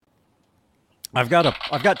I've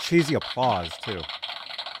got cheesy applause too.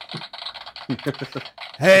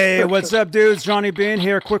 Hey, what's up, dudes? Johnny Bean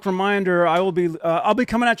here. Quick reminder: I'll be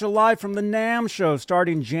coming at you live from the NAMM show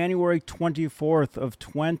starting January 24th of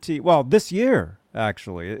this year.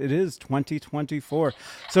 Actually, it is 2024.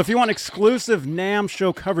 So if you want exclusive NAMM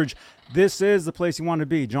show coverage, this is the place you want to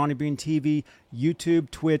be. Johnny Bean TV, YouTube,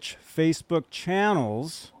 Twitch, Facebook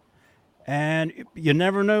channels. And you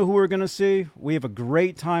never know who we're going to see. We have a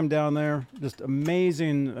great time down there. Just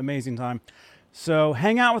amazing, amazing time. So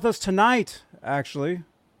hang out with us tonight, actually.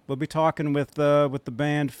 We'll be talking with the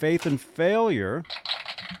band Faith and Failure.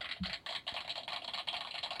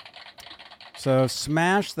 So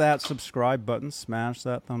smash that subscribe button, smash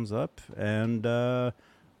that thumbs up, and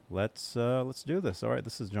let's do this. All right,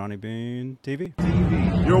 this is Johnny Bean TV.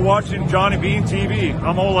 You're watching Johnny Bean TV.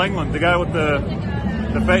 I'm Ole England, the guy with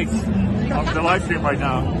the face. I'm the live stream right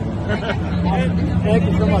now. Thank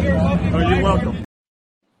you so much. Oh, you're welcome.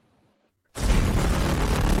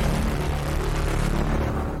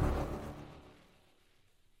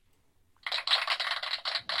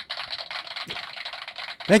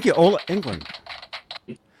 Thank you, Ole England.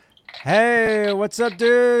 Hey, what's up,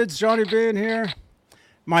 dudes? Johnny Bean here.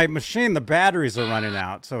 My machine, the batteries are running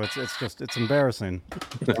out, so it's embarrassing.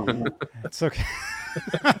 It's okay.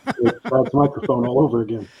 It's microphone all over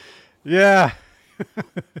again. Yeah.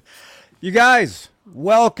 You guys,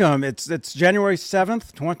 welcome. It's January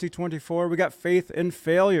 7th, 2024. We got Faith and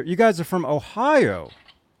Failure. You guys are from Ohio.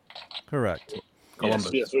 Correct.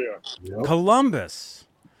 Columbus. Yes, we are. Yep. Columbus.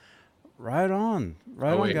 Right on.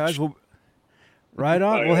 Right on, guys. Well, right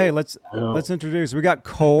on. Oh, Well, yeah. hey, let's introduce. We got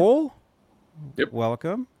Cole. Yep.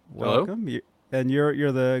 Welcome. Hello. Welcome. And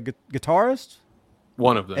you're the guitarist?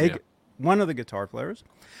 One of them. Yeah. One of the guitar players.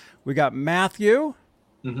 We got Matthew.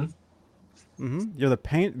 You're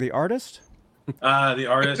the artist? The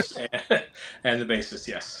artist and the bassist,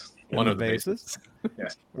 yes. One of the bassist.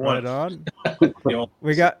 Yes. Right on. The old-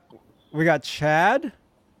 We got Chad.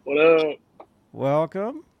 What up?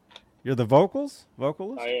 Welcome. You're the vocalist?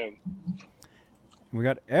 I am. We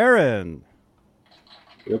got Aaron.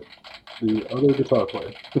 Yep. The other guitar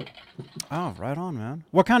player. Oh, right on, man.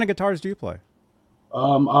 What kind of guitars do you play?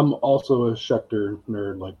 I'm also a Schecter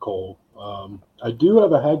nerd like Cole. I do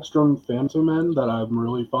have a Hagstrom Phantom End that I'm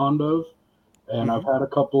really fond of, and I've had a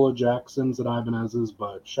couple of Jacksons and Ibanez's,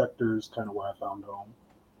 but Schecter's kind of where I found home.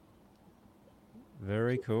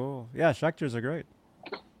 Very cool. Yeah, Schecters are great.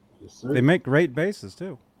 Yes, sir. They make great basses,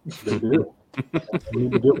 too. They do. I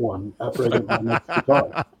need to get one after I get my next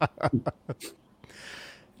guitar.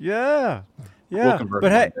 Yeah. We'll Yeah. convert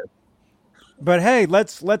But it hey, one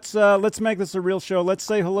day. let's make this a real show. Let's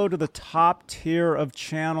say hello to the top tier of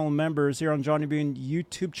channel members here on Johnny Bean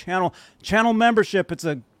YouTube channel. Channel membership, it's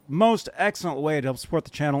a most excellent way to help support the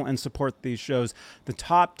channel and support these shows. The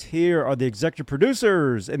top tier are the executive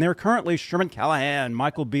producers, and they're currently Sherman Callahan,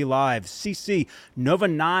 Michael B. Live, CC, Nova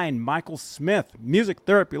 9, Michael Smith, Music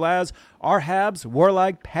Therapy Labs, R-Habs,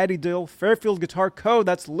 Warlag, Patty Dill, Fairfield Guitar Co.,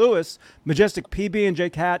 that's Lewis, Majestic PB and J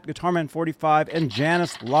Cat, Guitarman 45, and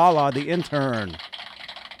Janice Lala, the intern.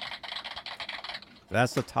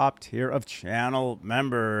 That's the top tier of channel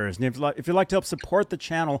members. And if you'd like to help support the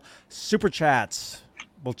channel, Super Chats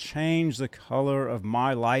will change the color of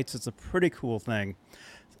my lights. It's a pretty cool thing.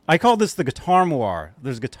 I call this the Guitar Moir.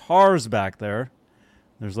 There's guitars back there.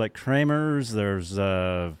 There's like Kramer's. There's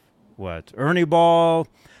Ernie Ball,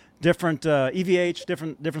 different EVH,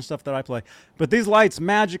 different stuff that I play. But these lights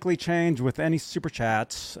magically change with any Super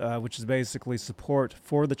Chats, which is basically support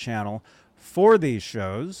for the channel for these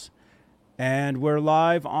shows. And we're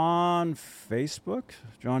live on Facebook,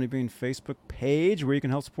 Johnny Bean Facebook page, where you can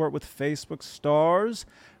help support with Facebook stars.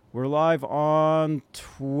 We're live on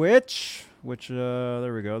Twitch, which,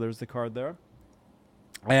 there we go, there's the card there.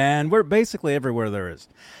 And we're basically everywhere there is.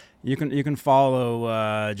 You can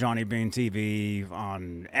follow Johnny Bean TV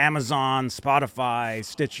on Amazon, Spotify,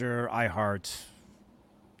 Stitcher, iHeart,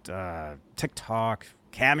 TikTok,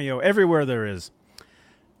 Cameo, everywhere there is.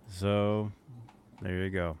 So there you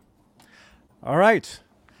go. All right.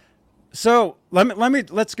 So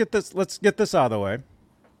let's get this out of the way.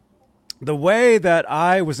 The way that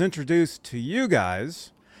I was introduced to you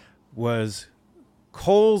guys was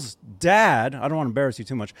Cole's dad. I don't want to embarrass you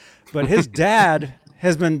too much, but his dad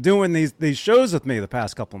has been doing these shows with me the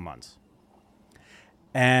past couple of months.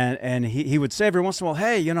 And he would say every once in a while,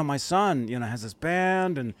 hey, my son, has this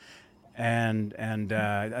band and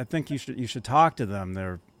I think you should talk to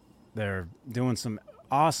them. They're doing some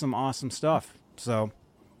awesome stuff. So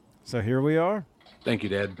here we are. Thank you,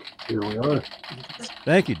 Dad. Here we are.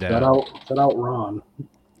 Thank you, Dad. Set out Ron.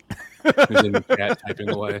 Who's in the chat typing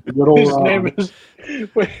away. Little, His name is.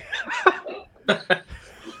 Wait.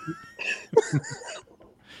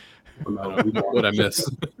 What I miss?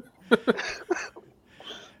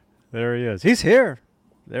 There he is. He's here.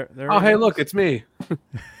 There. Oh, he hey, is. look, it's me.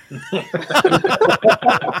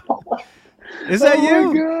 Is that Oh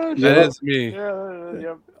you? my God. That is me. Yeah,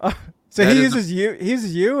 yeah. So That he is uses you. He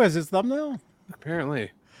uses you as his thumbnail.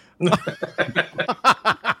 Apparently.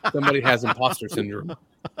 Somebody has imposter syndrome.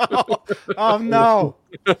 Oh no!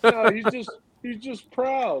 No, he's just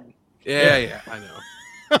proud. Yeah, I know.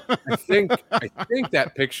 I think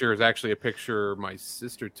that picture is actually a picture my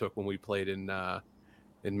sister took when we played in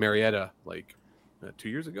Marietta, like 2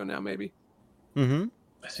 years ago now, maybe. Mm-hmm.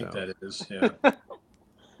 I think that is, yeah.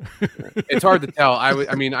 It's hard to tell.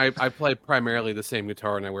 I play primarily the same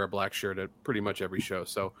guitar and I wear a black shirt at pretty much every show,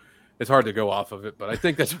 so it's hard to go off of it. But I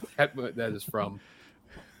think that's what that is from.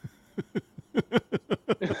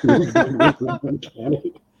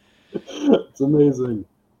 It's amazing.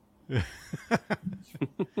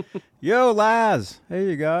 Yo, Laz. Hey,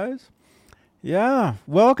 you guys. Yeah,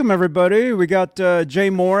 welcome everybody. We got Jay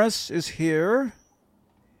Morris is here.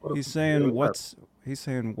 He's saying what's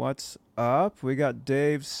up. We got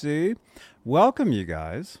Dave C. Welcome, you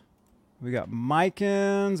guys. We got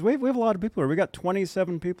Mikins. We have a lot of people here. We got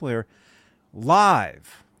 27 people here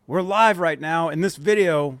live. We're live right now, and this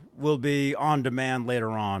video will be on demand later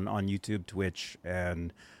on YouTube, Twitch,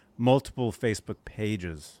 and multiple Facebook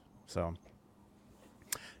pages. So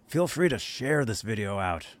feel free to share this video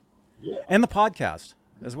out. Yeah. And the podcast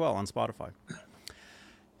as well on Spotify.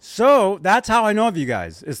 So that's how I know of you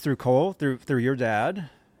guys, is through Cole, through your dad,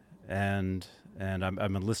 and I've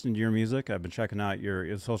been listening to your music. I've been checking out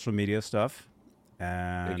your social media stuff,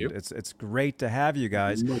 and it's great to have you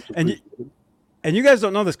guys. And you guys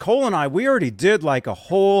don't know this. Cole and I, we already did like a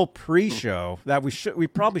whole pre-show that we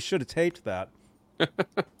probably should have taped that.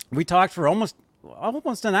 We talked for almost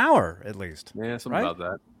an hour at least. Yeah, something right? about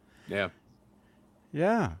that. Yeah.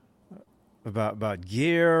 Yeah. About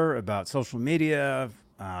gear, about social media,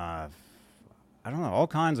 I don't know, all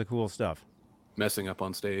kinds of cool stuff. Messing up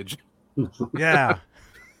on stage. Yeah.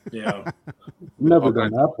 Yeah. Never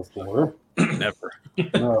done that before. Never.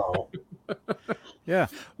 No. Yeah.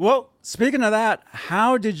 Well, speaking of that,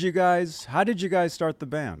 how did you guys start the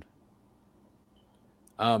band?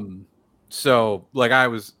 So like I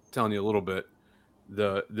was telling you a little bit,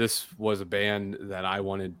 this was a band that I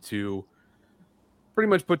wanted to pretty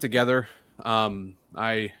much put together.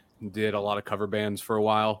 I did a lot of cover bands for a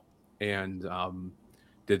while and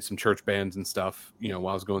did some church bands and stuff, while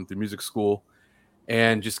I was going through music school,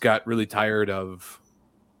 and just got really tired of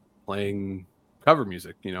playing cover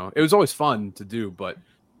music. It was always fun to do, but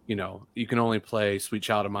you can only play Sweet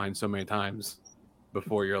Child of Mine so many times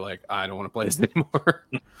before you're like, I don't want to play this anymore.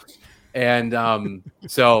 And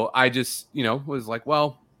so I just, was like,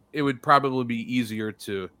 well, it would probably be easier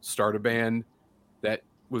to start a band that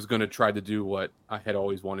was going to try to do what I had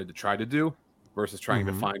always wanted to try to do versus trying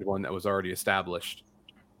to find one that was already established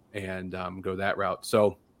and go that route.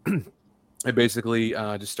 So I basically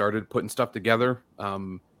just started putting stuff together,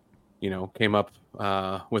 came up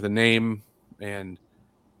with a name, and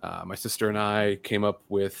my sister and I came up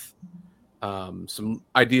with some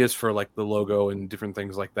ideas for like the logo and different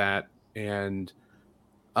things like that. And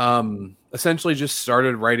essentially just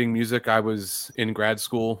started writing music. I was in grad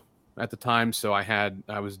school at the time, so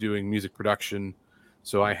I was doing music production,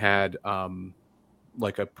 so I had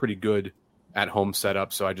like a pretty good at-home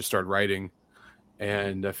setup. So I just started writing,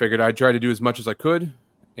 and I figured I'd try to do as much as I could.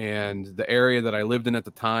 And the area that I lived in at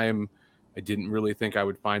the time, I didn't really think I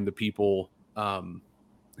would find the people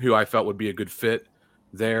who I felt would be a good fit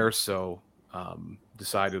there. So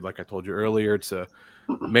decided, like I told you earlier, to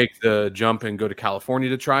make the jump and go to California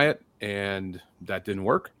to try it, and that didn't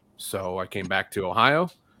work. So I came back to Ohio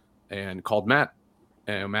and called Matt.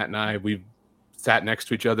 And Matt and I, we've sat next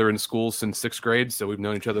to each other in school since 6th grade, so we've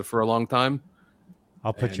known each other for a long time.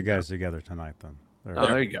 I'll put you guys together tonight then.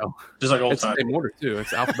 There you go. Just like old It's time. the same order too.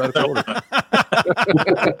 It's alphabetical order.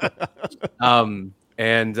 Him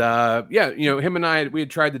and I, we had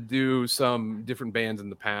tried to do some different bands in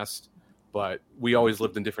the past, but we always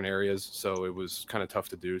lived in different areas, so it was kind of tough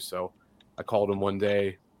to do. So I called him one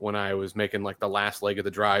day when I was making like the last leg of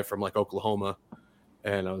the drive from like Oklahoma,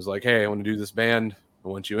 and I was like, hey, I want to do this band. I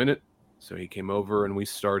want you in it. So he came over and I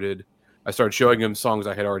started showing him songs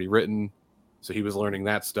I had already written. So he was learning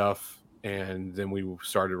that stuff. And then we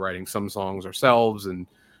started writing some songs ourselves, and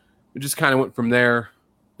we just kind of went from there.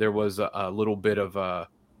 There was a little bit of a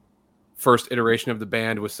first iteration of the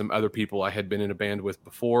band with some other people I had been in a band with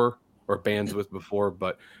before, or bands with before.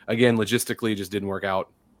 But again, logistically, it just didn't work out.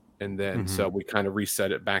 And then so we kind of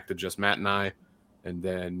reset it back to just Matt and I, and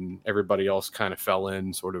then everybody else kind of fell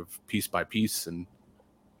in sort of piece by piece. And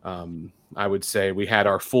I would say we had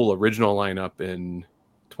our full original lineup in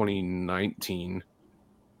 2019,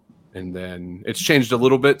 and then it's changed a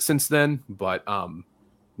little bit since then, but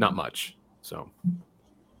not much. So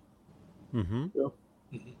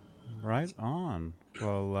Right on.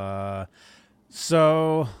 Well,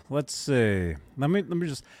 so let's see. Let me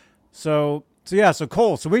just so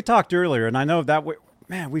Cole. So we talked earlier, and I know that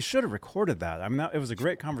we should have recorded that. I mean, it was a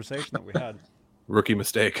great conversation that we had. rookie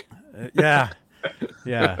mistake. Yeah.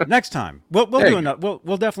 Next time we'll do another.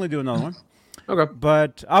 We'll definitely do another one. Okay.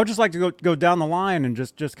 But I would just like to go down the line and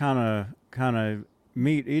just kind of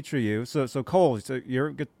meet each of you. So Cole, so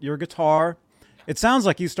your guitar. It sounds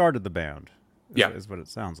like you started the band. Is what it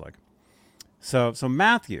sounds like. So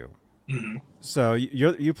Matthew. Mm-hmm. So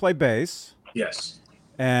you play bass. Yes.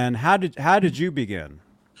 And how did you begin?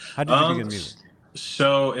 How did you begin music?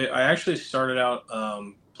 So I actually started out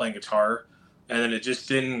playing guitar, and then it just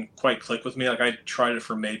didn't quite click with me. Like I tried it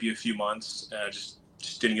for maybe a few months, and I just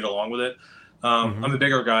didn't get along with it. I'm a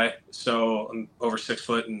bigger guy, so I'm over 6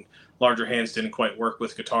 foot, and larger hands didn't quite work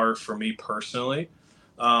with guitar for me personally.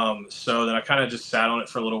 So then I kind of just sat on it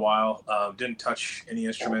for a little while, didn't touch any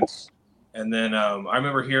instruments. And then I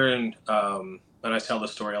remember hearing, and I tell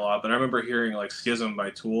this story a lot, but I remember hearing like Schism by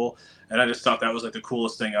Tool, and I just thought that was like the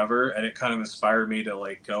coolest thing ever. And it kind of inspired me to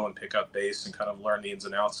like go and pick up bass and kind of learn the ins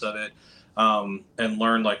and outs of it, and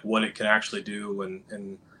learn like what it can actually do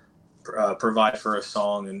and provide for a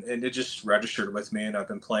song. And it just registered with me, and I've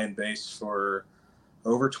been playing bass for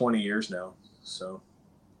over 20 years now. So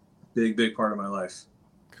big part of my life.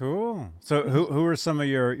 Cool. So who are some of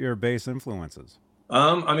your bass influences?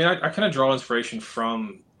 I mean, I kind of draw inspiration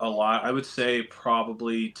from a lot. I would say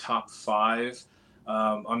probably top 5.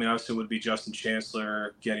 I mean, obviously it would be Justin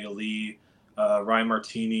Chancellor, Geddy Lee, Ryan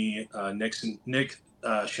Martini, Nick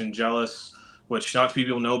Shingelis, which not too many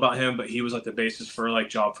people know about him, but he was like the bassist for like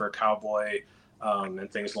Job for a Cowboy, and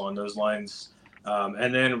things along those lines.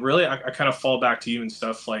 And then really I kind of fall back to even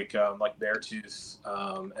stuff like Beartooth,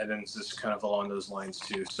 and then just kind of along those lines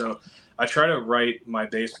too. So I try to write my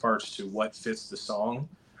bass parts to what fits the song.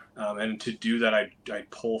 And to do that, I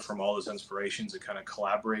pull from all those inspirations and kind of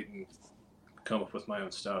collaborate and come up with my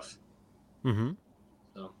own stuff. Mm-hmm.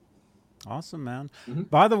 So. Awesome, man. Mm-hmm.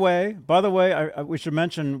 By the way, we should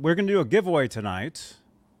mention we're going to do a giveaway tonight,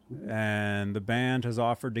 and the band has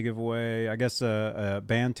offered to give away, I guess, a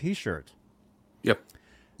band T-shirt. Yep.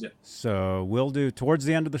 Yeah. So we'll do towards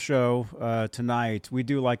the end of the show tonight. We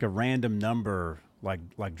do like a random number,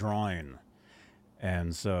 like drawing,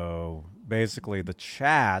 and so basically the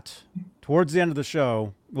chat towards the end of the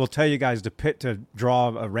show will tell you guys to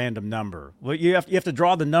draw a random number. Well, you have to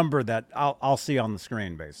draw the number that I'll see on the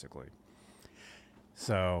screen, basically.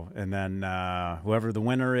 So, and then whoever the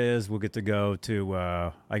winner is will get to go to,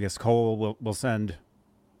 I guess Cole will send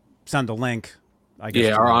a link. I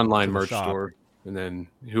guess our online to merch store, and then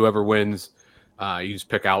whoever wins, you just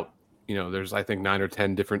pick out. There's I think 9 or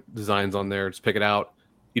 10 different designs on there. Just pick it out.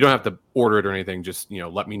 You don't have to order it or anything. Just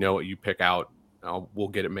let me know what you pick out. We'll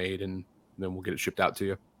get it made, and then we'll get it shipped out to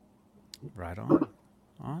you. Right on.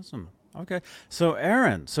 Awesome. Okay. So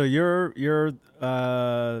Aaron, so you're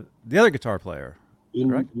the other guitar player.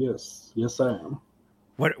 Correct? Yes, I am.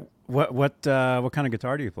 What kind of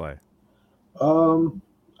guitar do you play?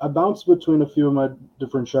 I bounce between a few of my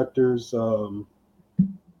different Schecters.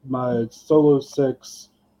 My Solo 6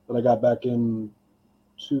 that I got back in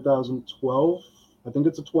 2012. I think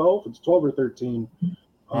it's a 12. It's 12 or 13.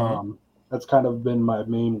 That's kind of been my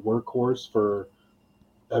main workhorse for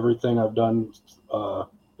everything I've done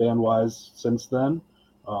band-wise since then.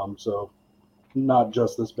 So not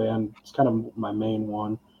just this band. It's kind of my main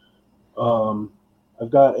one. I've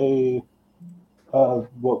got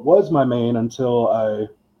what was my main until I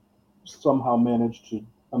somehow managed to,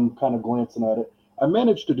 I'm kind of glancing at it. I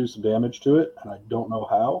managed to do some damage to it, and I don't know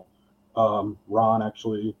how. Ron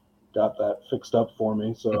actually got that fixed up for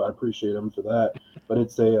me, so I appreciate him for that. But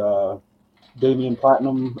it's a Damien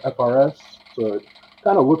Platinum FRS, so it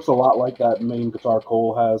kind of looks a lot like that main guitar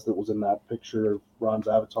Cole has that was in that picture of Ron's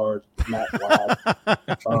avatar, Matt Black.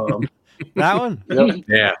 That one? Yep.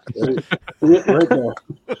 Yeah. See it right there.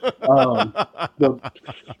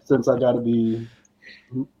 Since I got to be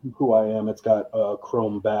who I am, it's got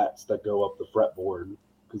chrome bats that go up the fretboard,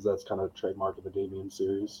 because that's kind of trademark of the Damien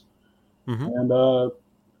series. And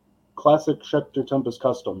classic Schecter Tempest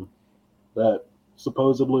Custom that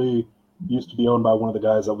supposedly used to be owned by one of the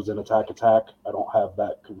guys that was in Attack. I don't have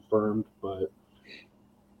that confirmed, but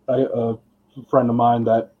a friend of mine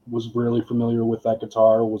that was really familiar with that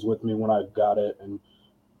guitar was with me when I got it, and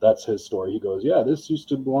that's his story. He goes, "Yeah, this used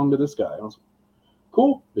to belong to this guy." And I was like,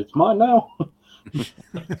 "Cool, it's mine now."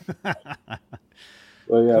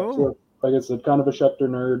 But yeah, Cool. so, like I said, kind of a Schecter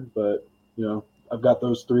nerd, but I've got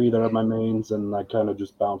those three that are my mains, and I kind of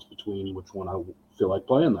just bounce between which one I feel like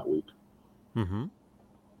playing that week. Mm-hmm.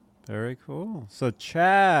 Very cool. So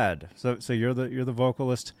Chad, so you're the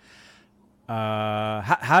vocalist.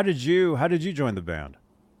 How did you join the band?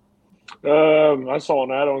 I saw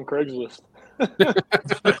an ad on Craigslist. That's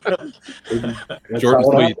Short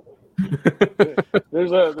and how it sweet.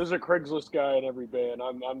 There's a Craigslist guy in every band.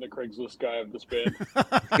 I'm the Craigslist guy of this band.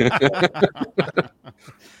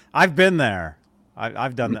 I've been there.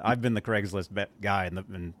 I've been the Craigslist guy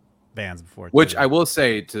in bands before. Which too. I will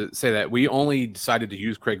say that we only decided to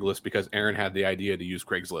use Craigslist because Aaron had the idea to use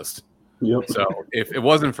Craigslist. Yep. So if it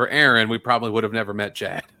wasn't for Aaron, we probably would have never met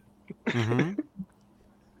Chad. Mhm.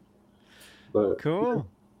 But Cool.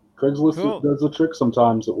 Craigslist Cool. does a trick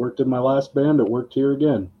sometimes. It worked in my last band. It worked here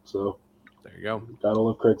again. So There you go. gotta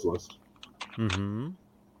love Craigslist. Mm-hmm.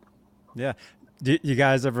 Yeah. Do you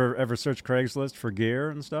guys ever search Craigslist for gear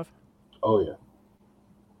and stuff? Oh yeah.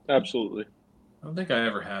 Absolutely. I don't think I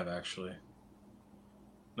ever have actually.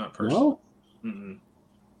 Not personally. No, Mm-mm.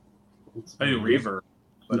 it's, I do Reverb,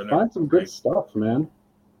 but I you never. find some good stuff, man.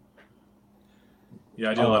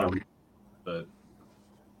 Yeah, I do a lot of Um, Reverb, but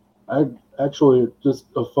I actually just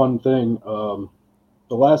a fun thing.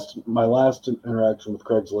 My last interaction with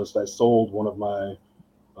Craigslist, I sold one of my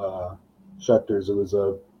Schecters. It was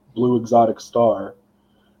a Blue Exotic Star,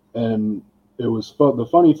 and it was the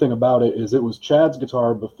funny thing about it is it was Chad's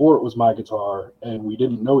guitar before it was my guitar, and we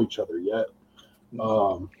didn't know each other yet.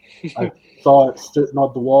 I saw it sitting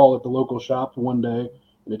on the wall at the local shop one day,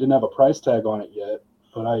 and it didn't have a price tag on it yet.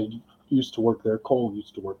 But I used to work there. Cole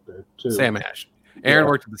used to work there too. Sam Ash. Aaron Yeah.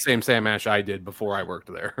 worked at the same Sam Ash I did before I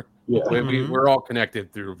worked there. Yeah. Mhm. We're all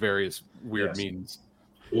connected through various weird Yes. means.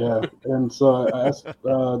 Yeah, and so I asked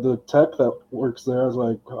the tech that works there. I was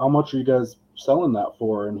like, "How much are you guys selling that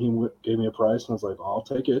for?" And he gave me a price, and I was like, "I'll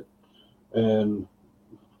take it." And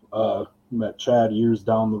met Chad years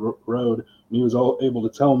down the road, and he was able to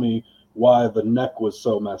tell me why the neck was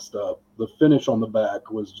so messed up. The finish on the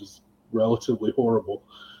back was just relatively horrible,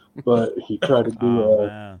 but he tried to do. Oh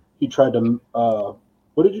man. He tried to.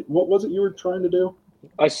 What was it you were trying to do?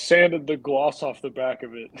 I sanded the gloss off the back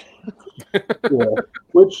of it. Yeah,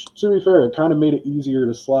 which to be fair, it kind of made it easier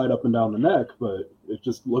to slide up and down the neck, but it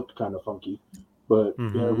just looked kind of funky. But yeah,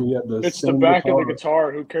 Mhm. we had the It's the same back guitar. of the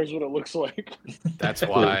guitar. Who cares what it looks like? That's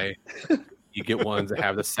why you get ones that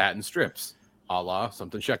have the satin strips, a la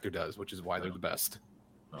something Schecter does, which is why they're the best.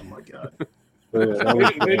 oh my god. But yeah, that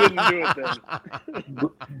was, They didn't do it then.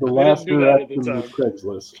 the last do that at the interaction with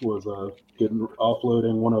Craigslist was getting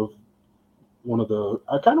offloading one of the.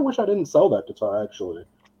 I kind of wish I didn't sell that guitar. Actually,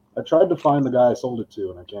 I tried to find the guy I sold it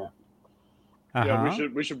to, and I can't. Yeah, Uh-huh.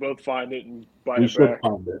 we should both find it and buy We it should back.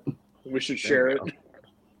 find it. We should share it.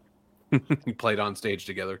 You played on stage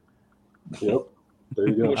together. Yep, there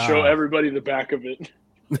you We'll go. show Ah. everybody the back of it.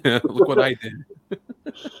 Look what I did.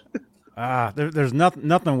 There's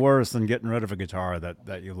nothing worse than getting rid of a guitar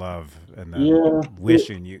that you love and then Yeah.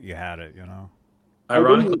 wishing you had it. You know.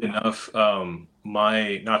 Ironically enough,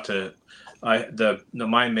 my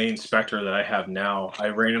main Spectre that I have now, I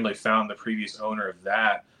randomly found the previous owner of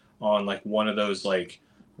that on like one of those like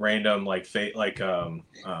random like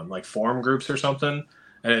forum groups or something,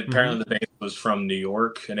 and apparently the band was from New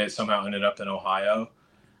York, and it somehow ended up in Ohio.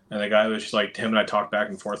 And the guy was just like, him and I talked back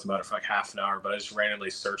and forth about it for like half an hour, but I just randomly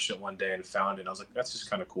searched it one day and found it. And I was like, that's just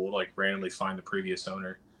kind of cool to like randomly find the previous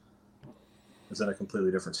owner. It's in a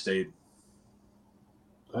completely different state.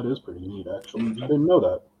 That is pretty neat, actually. Mhm. I didn't know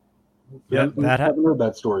that. Yeah, I haven't heard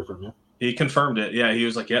that story from you. He confirmed it. Yeah, he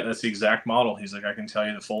was like, yeah, that's the exact model. He's like, I can tell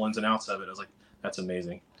you the full ins and outs of it. I was like, that's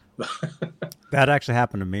amazing. That actually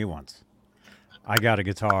happened to me once. I got a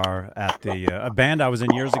guitar at a band I was in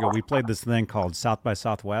years ago. We played this thing called South by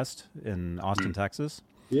Southwest in Austin, Texas.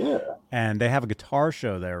 Yeah. And they have a guitar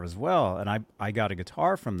show there as well. And I got a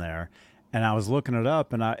guitar from there, and I was looking it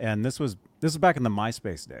up, and this was back in the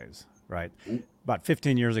MySpace days, right? About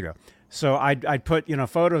 15 years ago. So I'd put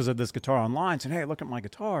photos of this guitar online, saying, "Hey, look at my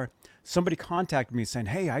guitar." Somebody contacted me saying,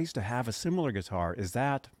 "Hey, I used to have a similar guitar. Is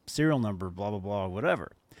that serial number? Blah blah blah,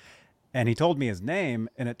 whatever." And he told me his name,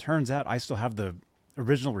 and it turns out I still have the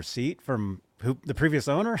original receipt from the previous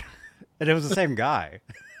owner, and it was the same guy.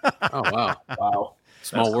 Oh wow, Wow.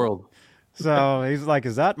 small world. So he's like,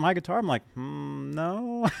 "Is that my guitar?" I'm like,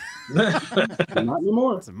 "No, Not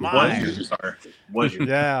anymore. it's Was mine." your guitar? Was your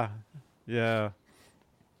Yeah, yeah.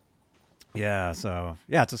 Yeah. So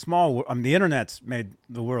yeah, it's a small. The internet's made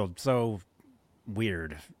the world so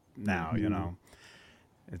weird now. You know,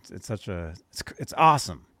 it's such a it's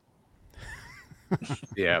awesome.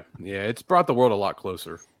 Yeah, it's brought the world a lot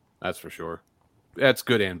closer. That's for sure. That's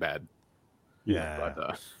good and bad. Yeah.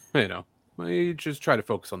 But we just try to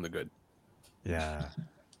focus on the good. Yeah.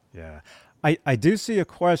 Yeah. I do see a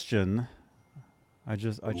question. I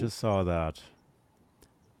just saw that.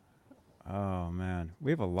 Oh man,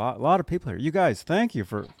 we have a lot of people here. You guys, thank you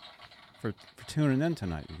for tuning in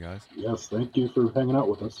tonight, you guys. Yes, thank you for hanging out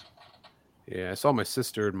with us. Yeah, I saw my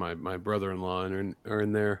sister and my brother-in-law are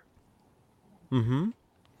in there. Mm-hmm.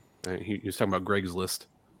 He was talking about Greg's List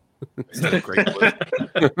instead of Greg's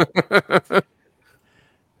List.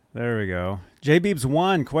 There we go. J Beebs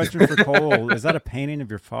 1 question for Cole: is that a painting of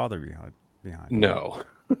your father behind? No,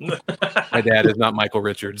 my dad is not Michael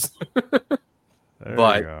Richards. There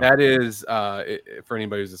But you go. that is for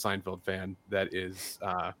anybody who's a Seinfeld fan, that is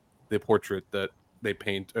the portrait that they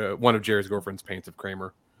paint. One of Jerry's girlfriends paints of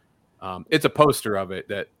Kramer. It's a poster of it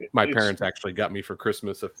that my parents actually got me for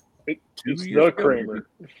Christmas. It's 2 the years ago, Kramer.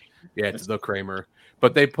 Yeah, it's the Kramer.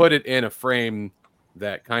 But they put it in a frame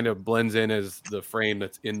that kind of blends in as the frame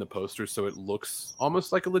that's in the poster, so it looks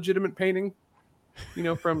almost like a legitimate painting. You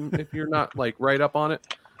know, from if you're not like right up on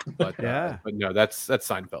it. But Yeah. but no, that's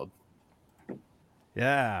Seinfeld.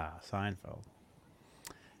 Yeah, Seinfeld.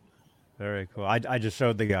 Very cool. I just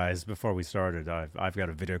showed the guys before we started. I've got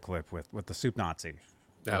a video clip with the Soup Nazi.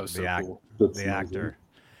 That was the so cool. That's the actor.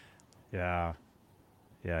 Yeah,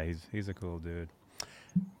 he's a cool dude.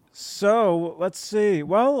 So let's see.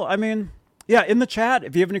 Well, I mean, yeah, in the chat,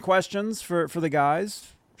 if you have any questions for the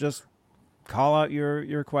guys, just call out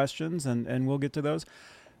your questions and we'll get to those.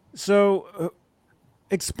 So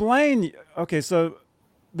explain. Okay, so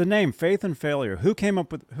the name Faith and Failure. Who came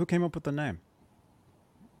up with the name?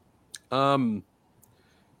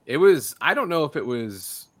 It was, I don't know if it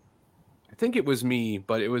was, I think it was me,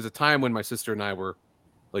 but it was a time when my sister and I were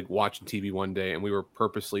like watching TV one day and we were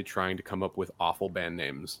purposely trying to come up with awful band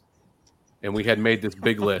names. And we had made this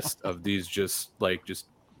big list of these just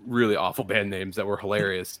really awful band names that were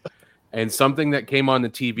hilarious. And something that came on the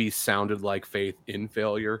TV sounded like Faith in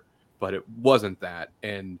Failure, but it wasn't that.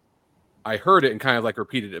 And I heard it and kind of like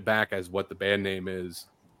repeated it back as what the band name is.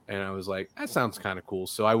 And I was like, that sounds kind of cool.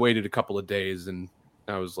 So I waited a couple of days and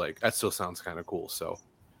I was like, that still sounds kind of cool. So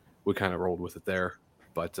we kind of rolled with it there.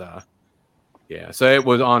 But yeah, so it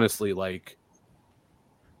was honestly like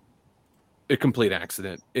a complete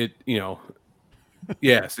accident. It,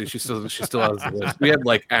 yeah, so she still has the list. We had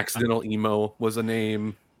like Accidental Emo was a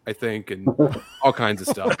name, I think, and all kinds of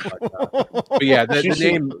stuff. But yeah, the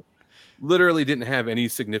name literally didn't have any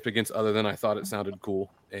significance other than I thought it sounded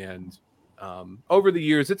cool. And over the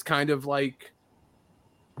years, it's kind of like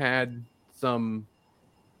had some,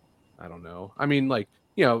 I don't know. I mean, like,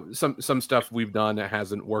 some stuff we've done that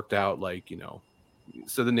hasn't worked out, like,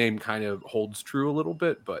 so the name kind of holds true a little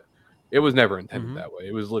bit, but it was never intended that way.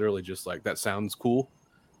 It was literally just like, that sounds cool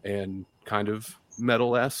and kind of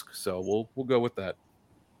metal-esque. So we'll go with that.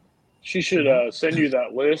 She should send you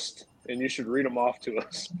that list and you should read them off to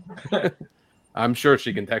us. I'm sure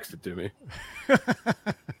she can text it to me.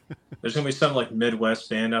 There's gonna be some like Midwest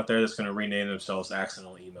band out there that's gonna rename themselves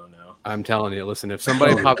Accidental Emo now. I'm telling you, listen, if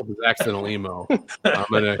somebody pops up as Accidental Emo,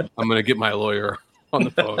 I'm gonna get my lawyer on the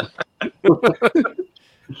phone.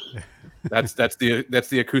 That's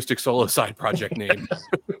the acoustic solo side project name.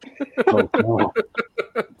 Oh,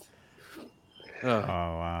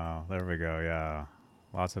 wow, there we go. Yeah,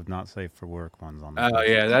 lots of not safe for work ones on. Oh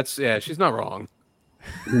yeah, she's not wrong.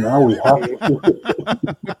 now we have to.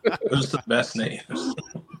 Those are the best names.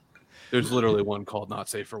 There's literally one called Not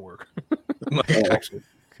Safe for Work. Actually,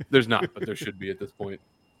 there's not, but there should be at this point.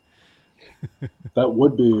 That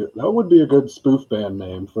would be a good spoof band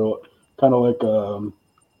name for kind of like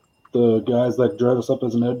the guys that dress us up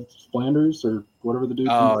as Ned Flanders or whatever the dude.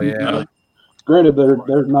 Oh yeah. Granted,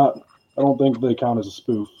 they're not. I don't think they count as a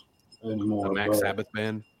spoof anymore. The Max Sabbath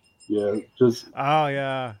band. Yeah, just Oh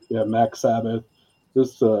yeah. yeah, Max Sabbath.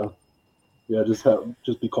 Just be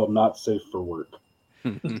called Not Safe for Work.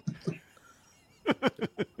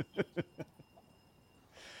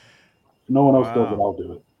 No one else does it, I'll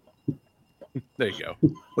do it. There you go.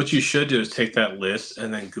 What you should do is take that list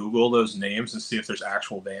and then Google those names and see if there's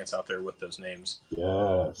actual bands out there with those names.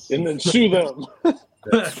 Yes. And then sue them.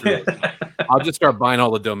 That's true. I'll just start buying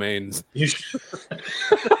all the domains. You should.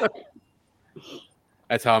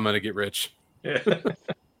 That's how I'm gonna get rich.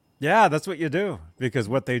 Yeah, that's what you do, because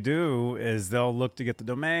what they do is they'll look to get the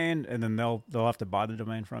domain, and then they'll have to buy the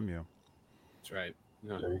domain from you. That's right.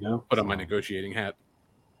 Yeah. There you go. Put on my negotiating hat.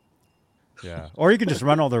 Yeah. Or you can just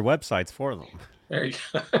run all their websites for them. There you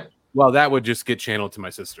go. Well, that would just get channeled to my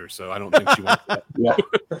sister, so I don't think she wants that. Yeah.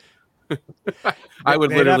 I would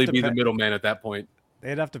They'd literally have to be pay- the middleman at that point.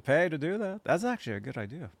 They'd have to pay to do that. That's actually a good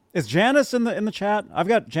idea. Is Janice in the chat? I've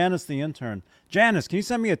got Janice the intern. Janice, can you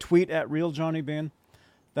send me a tweet at Real Johnny Bean?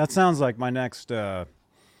 That sounds like my next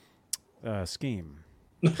scheme.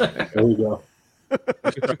 There you go.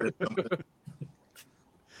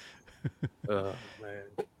 Oh man.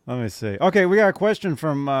 Let me see. Okay, we got a question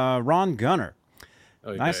from Ron Gunner.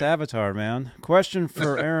 Okay. Nice avatar, man. Question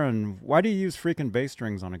for Aaron. Why do you use freaking bass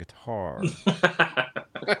strings on a guitar?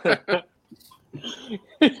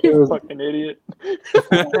 You fucking idiot.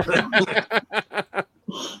 Aaron 'Cause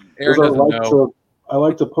I doesn't like know. I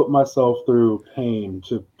like to put myself through pain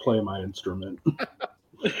to play my instrument.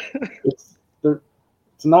 It's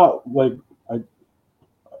not like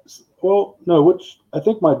which I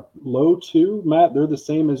think my low two, Matt, they're the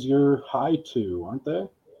same as your high two, aren't they?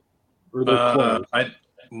 Or they're close.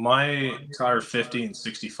 My guitar 50 and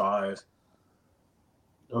 65.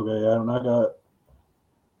 Okay, yeah, and I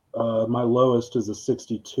got my lowest is a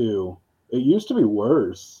 62. It used to be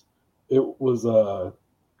worse. It was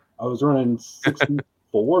I was running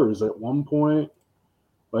 64s at one point,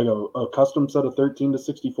 like a custom set of 13 to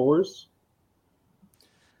 64s.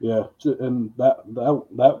 Yeah, and that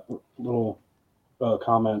little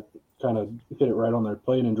comment kind of hit it right on there.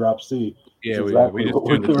 Playing in drop C. Yeah, That's we exactly just what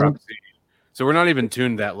we're tuned the drop doing. C. So we're not even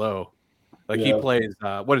tuned that low. Like he Yeah. plays,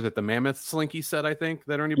 what is it? The Mammoth Slinky set, I think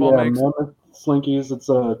that Ernie Ball Yeah, makes. Mammoth Slinkies. It's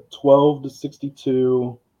a 12 to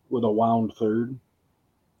 62 with a wound third.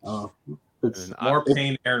 It's And The more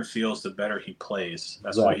pain Aaron feels, the better he plays.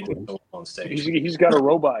 That's why he Exactly. does so well on stage. He's got a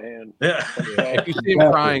robot hand. Yeah. if you see him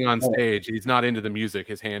Exactly. crying on stage, he's not into the music.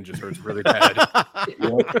 His hand just hurts really bad.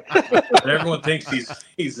 But everyone thinks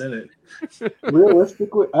he's in it.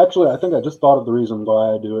 Realistically, actually, I think I just thought of the reason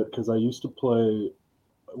why I do it because I used to play.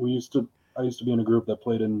 I used to be in a group that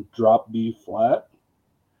played in drop B flat,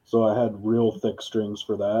 so I had real thick strings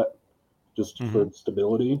for that, just for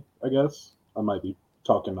stability. I guess I might be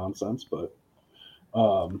talking nonsense, but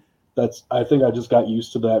I think I just got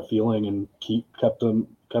used to that feeling and kept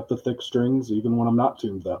the thick strings even when I'm not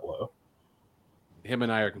tuned that low. Him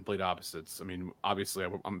and I are complete opposites. I mean, obviously,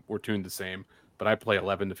 we're tuned the same, but I play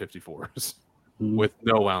 11 to 54s with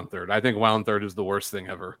no wound third. I think wound third is the worst thing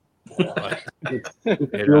ever. But it's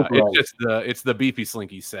the beefy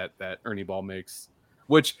slinky set that Ernie Ball makes,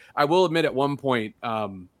 which I will admit at one point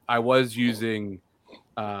I was using.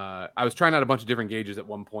 I was trying out a bunch of different gauges at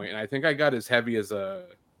one point, and I think I got as heavy as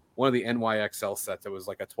one of the NYXL sets. It was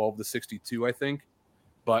like a 12 to 62, I think,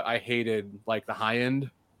 but I hated like the high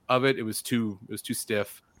end of it. It was too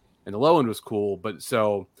stiff, and the low end was cool. But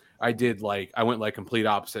so I went like complete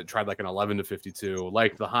opposite. Tried like an 11 to 52,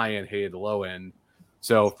 like the high end, hated the low end.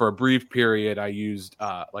 So for a brief period, I used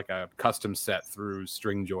like a custom set through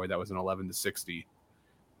Stringjoy that was an 11 to 60,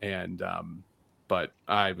 and but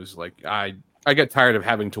I was like I got tired of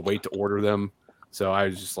having to wait to order them, so I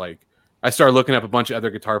was just like I started looking up a bunch of other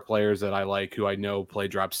guitar players that I like who I know play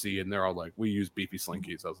drop C, and they're all like, we use beefy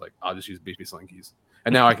slinkies. I was like, I'll just use beefy slinkies,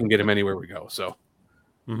 and now I can get them anywhere we go. So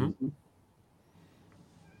You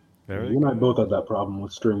and I both had that problem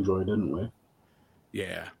with Stringjoy, didn't we?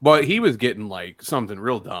 yeah, but he was getting like something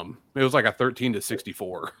real dumb. It was like a 13 to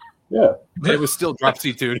 64. Yeah. It was still drop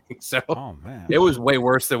C tuning, so Oh man, it was way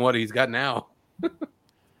worse than what he's got now.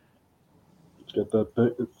 Get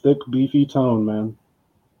that thick, beefy tone, man.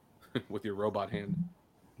 With your robot hand.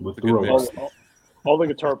 With The the good robot. mix. All the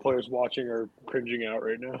guitar players watching are cringing out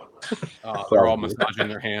right now. They're all massaging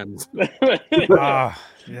their hands. yeah,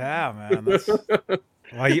 man. That's,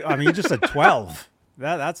 well, you just said 12.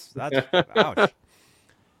 That's ouch.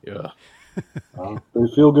 Yeah. They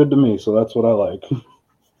feel good to me, so that's what I like.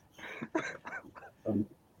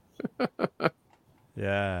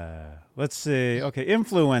 Yeah. Let's see. Okay,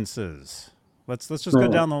 influences. Let's just go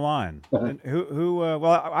down the line. And who? Well,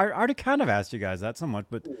 I already kind of asked you guys that somewhat,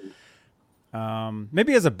 but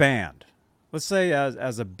maybe as a band. Let's say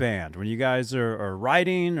as a band, when you guys are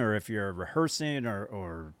writing, or if you're rehearsing,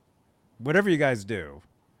 or whatever you guys do.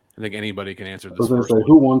 I think anybody can answer I this was going to first. say,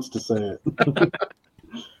 who wants to say it?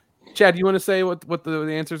 Chad, you want to say what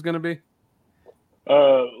the answer is going to be?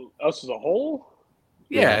 Us as a whole,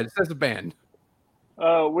 Yeah, it's as a band.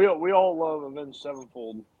 we all love Avenged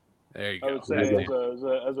Sevenfold. There you I go. would say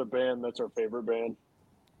as a band, that's our favorite band.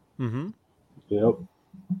 Mm-hmm. Yep.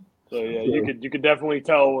 So yeah, you could definitely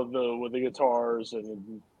tell with the guitars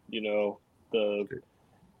and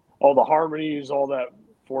all the harmonies, all that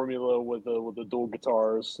formula with the dual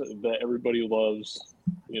guitars that everybody loves.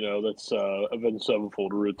 That's Avenged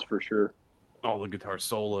Sevenfold roots for sure. all the guitar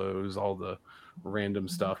solos, all the random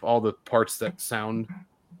stuff, all the parts that sound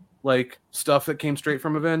like stuff that came straight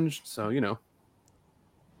from Avenged. So, you know.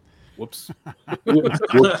 Whoops.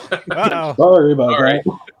 Uh-oh. Sorry about All right.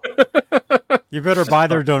 that. You better buy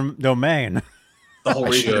their domain. The whole I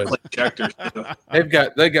reason to should. play Checkers.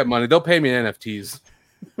 They got money. They'll pay me in NFTs.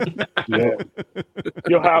 Yeah.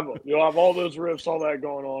 You'll have all those riffs, all that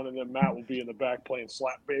going on, and then Matt will be in the back playing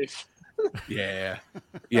slap bass. Yeah.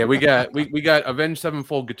 Yeah, we got Avenged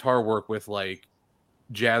Sevenfold guitar work with like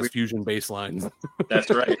jazz fusion bass lines. That's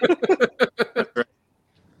right.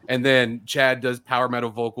 And then Chad does power metal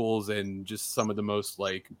vocals and just some of the most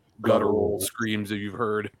like guttural screams that you've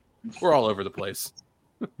heard. We're all over the place.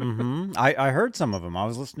 Mm-hmm. I heard some of them. I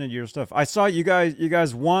was listening to your stuff. I saw you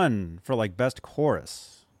guys won for like best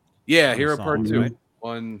chorus. Yeah, for Hero the Part song, 2. right?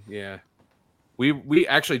 One, yeah. We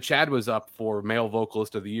actually, Chad was up for male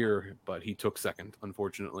vocalist of the year, but he took second,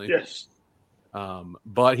 unfortunately. Yes.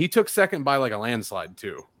 But he took second by like a landslide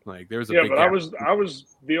too. Like there's a Yeah, big but gap. I was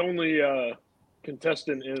the only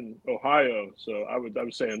contestant in Ohio, so I would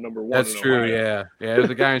say number one. That's in true. Ohio. Yeah. There's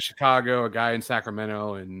a guy in Chicago, a guy in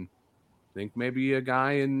Sacramento, and I think maybe a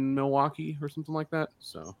guy in Milwaukee or something like that.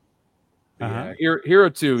 So, Uh-huh. yeah, Hero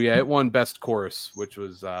 2, yeah, it won best chorus, which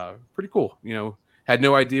was pretty cool. You know, had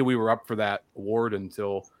no idea we were up for that award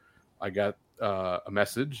until I got a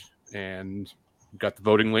message and got the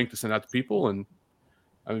voting link to send out to people,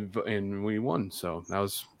 and we won. So that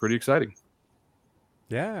was pretty exciting.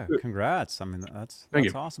 Yeah, congrats. I mean, that's Thank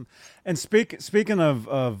you. awesome. And speaking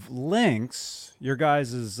of links, your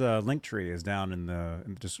guys' link tree is down in the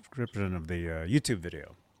description of the YouTube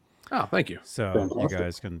video. Oh, thank you. So Fantastic. you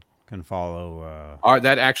guys can follow.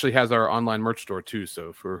 That actually has our online merch store too.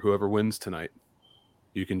 So for whoever wins tonight,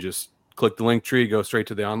 you can just click the link tree, go straight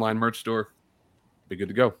to the online merch store. Be good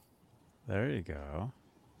to go. There you go.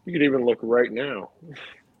 You could even look right now.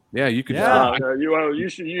 Yeah, you could. Yeah.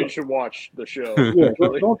 You should watch the show. Yeah,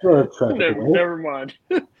 don't try to track it away. Never mind.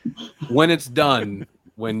 When it's done,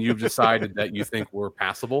 when you've decided that you think we're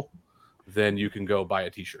passable, then you can go buy a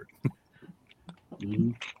T-shirt,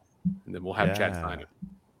 Mhm. and then we'll have Chad Yeah. sign it.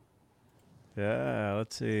 Yeah,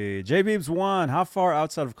 let's see. J Beebs 1, how far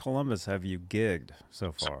outside of Columbus have you gigged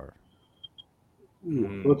so far?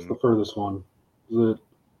 What's the furthest one? Is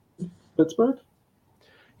it Pittsburgh?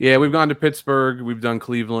 Yeah, we've gone to Pittsburgh. We've done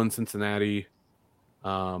Cleveland, Cincinnati.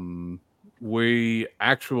 We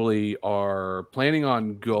actually are planning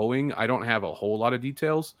on going. I don't have a whole lot of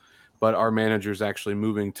details, but our manager's actually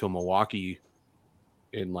moving to Milwaukee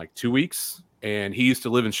in like 2 weeks, and he used to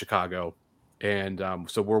live in Chicago. And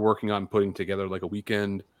so we're working on putting together like a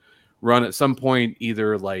weekend run at some point,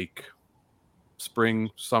 either like spring,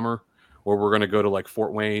 summer, or we're going to go to like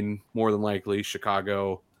Fort Wayne, more than likely,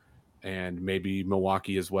 Chicago, and maybe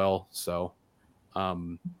Milwaukee as well. So,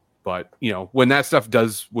 but you know, when that stuff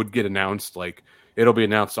would get announced, like it'll be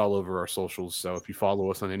announced all over our socials. So if you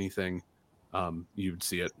follow us on anything, you'd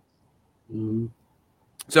see it. Mhm.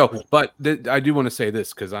 So, but I do want to say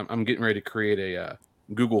this because I'm getting ready to create a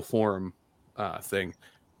Google form thing.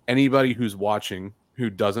 Anybody who's watching who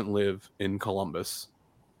doesn't live in Columbus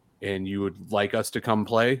and you would like us to come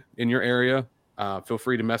play in your area, feel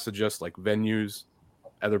free to message us like venues,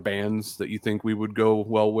 other bands that you think we would go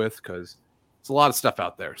well with, because it's a lot of stuff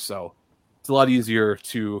out there. So it's a lot easier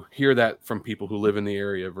to hear that from people who live in the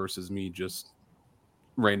area versus me just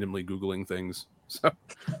randomly Googling things. So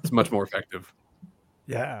it's much more effective.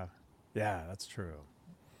 Yeah, that's true.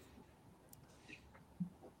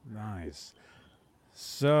 Nice.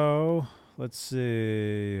 So let's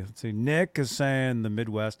see. Nick is saying the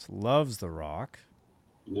Midwest loves the rock.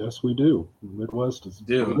 Yes, we do. The Midwest is a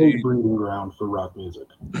Do. great breeding ground for rock music.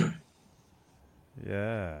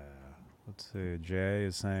 Yeah. Let's see. Jay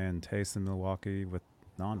is saying taste in Milwaukee with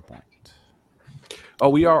non-point. Oh,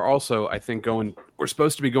 we are also, I think, we're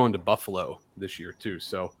supposed to be going to Buffalo this year too.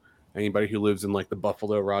 So anybody who lives in like the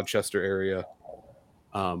Buffalo, Rochester area,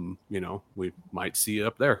 we might see it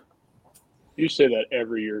up there. You say that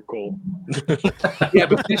every year, Cole. Yeah,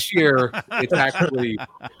 but this year I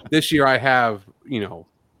have,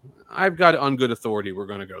 I've got on good authority. We're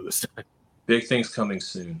going to go this time. Big things coming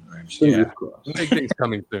soon. Right? Fingers crossed. Big things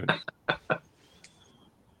coming soon.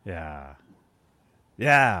 Yeah.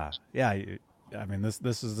 I mean,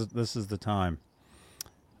 this is the time.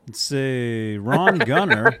 Let's see. Ron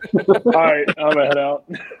Gunner, All right, I'm gonna head out.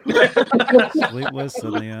 Sleepless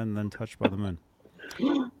in the end, then Touched by the Moon.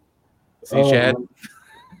 See, Chad?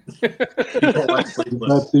 People like He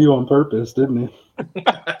Sleepless. got to you on purpose, didn't he?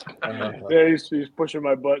 Yeah, he's pushing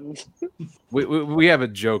my buttons. We have a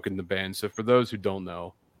joke in the band. So for those who don't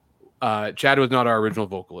know, Chad was not our original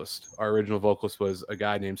vocalist. Our original vocalist was a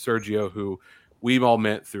guy named Sergio, who we've all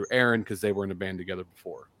met through Aaron because they were in a band together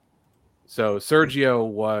before. So Sergio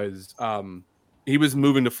was he was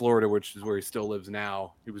moving to Florida, which is where he still lives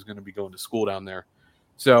now. He was going to be going to school down there.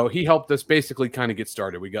 So he helped us basically kind of get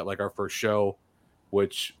started. We got like our first show,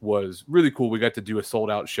 which was really cool. We got to do a sold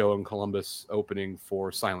out show in Columbus opening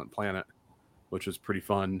for Silent Planet, which was pretty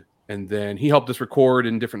fun. And then he helped us record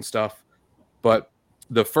and different stuff. But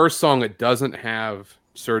the first song that doesn't have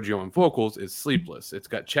Sergio on vocals is Sleepless. It's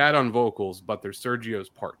got Chad on vocals, but there's Sergio's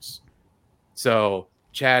parts. So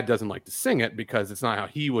Chad doesn't like to sing it because it's not how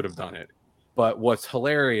he would have done it. But what's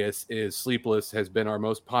hilarious is Sleepless has been our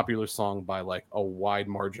most popular song by like a wide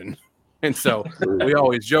margin. And so we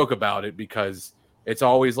always joke about it because it's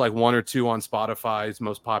always like 1 or 2 on Spotify's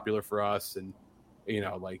most popular for us. And, you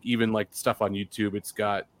know, like even like stuff on YouTube,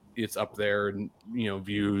 it's up there and, you know,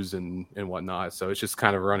 views and whatnot. So it's just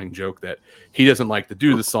kind of a running joke that he doesn't like to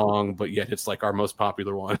do the song, but yet it's like our most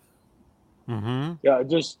popular one. Mm-hmm. Yeah,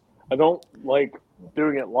 I don't like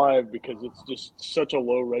doing it live because it's just such a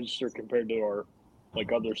low register compared to our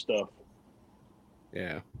like other stuff.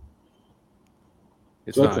 Yeah.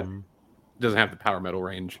 It's So not, it doesn't have the power metal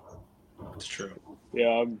range. That's true. Yeah,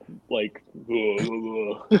 I'm like,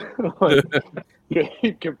 like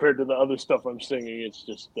compared to the other stuff I'm singing, it's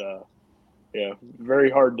just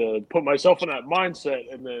very hard to put myself in that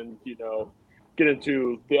mindset and then, you know, get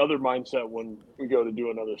into the other mindset when we go to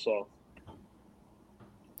do another song.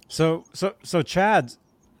 So Chad,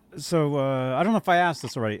 I don't know if I asked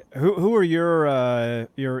this already. Who are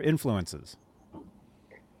your influences?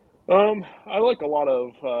 I like a lot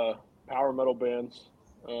of power metal bands,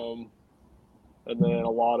 and then a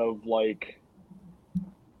lot of like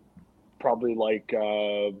probably like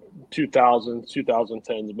 2000s,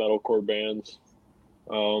 2010s metalcore bands.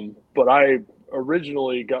 But I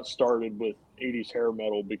originally got started with 80s hair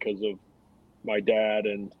metal because of my dad,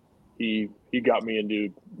 and he got me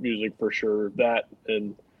into music for sure. That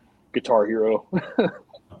and Guitar Hero.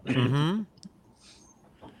 Mm-hmm.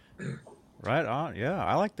 Right on. Yeah,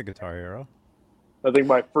 I like the Guitar Hero. I think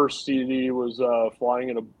my first CD was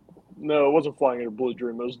No, it wasn't Flying in a Blue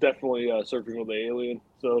Dream. It was definitely Surfing with the Alien.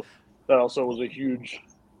 So that also was a huge,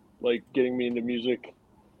 like, getting me into music.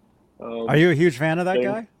 Are you a huge fan of that thing.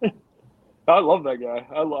 guy? I love that guy.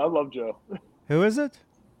 I love Joe. Who is it?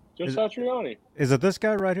 Joe Satriani. Is it this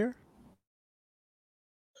guy right here?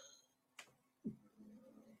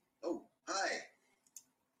 Oh, hi.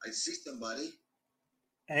 I see somebody.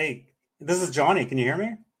 Hey, this is Johnny. Can you hear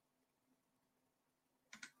me?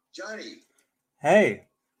 Johnny. Hey.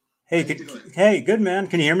 Hey, How you doing? hey, good man.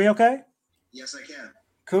 Can you hear me okay? Yes, I can.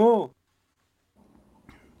 Cool.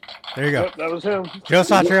 There you go. Yep, that was him. Joe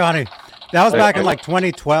Satriani. That was back in like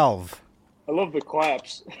 2012. I love the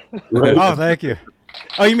claps. Right. Oh, thank you.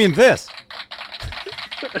 Oh, you mean this?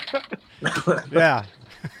 Yeah.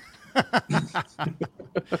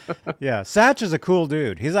 Yeah, Satch is a cool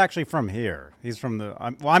dude. He's actually from here. He's from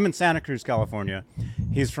I'm in Santa Cruz, California.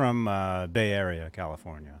 He's from Bay Area,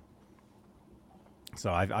 California.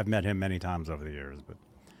 So I've met him many times over the years, but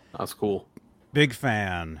That's cool. big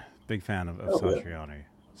fan of Satriani.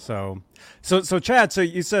 So Chad, so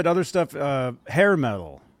you said other stuff, hair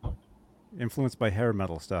metal, influenced by hair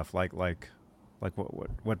metal stuff, like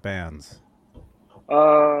what bands?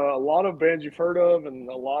 A lot of bands you've heard of, and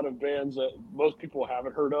a lot of bands that most people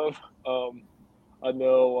haven't heard of. I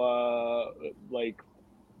know, I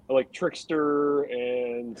like Trickster,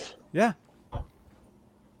 and Yeah,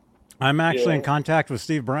 I'm actually in contact with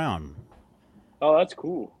Steve Brown, oh, that's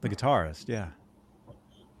cool. the guitarist. Yeah.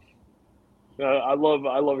 I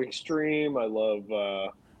love Extreme. I love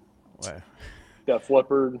Well, Def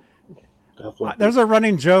Leppard. Definitely. there's a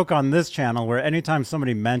running joke on this channel where anytime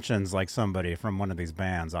somebody mentions like somebody from one of these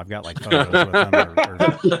bands, I've got like photos with them or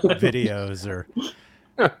videos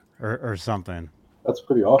or something. That's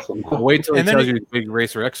pretty awesome. Wait till he And then tells he- you he's a big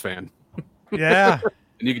Racer X fan, Yeah,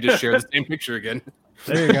 and you can just share the same picture again.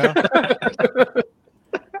 there you go.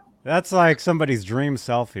 That's like somebody's dream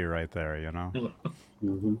selfie right there, you know?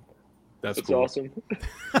 Hmm. That's It's cool. awesome.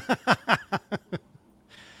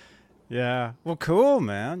 Yeah. Well, cool,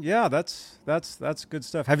 man. Yeah, that's good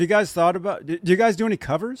stuff. Have you guys thought about? Do you guys do any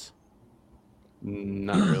covers?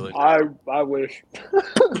 Not really. I wish.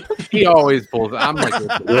 He always pulls. I'm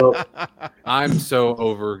like, Well, I'm so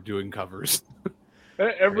over doing covers.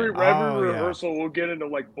 Every Oh, yeah. rehearsal, we'll get into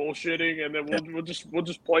like bullshitting, and then we'll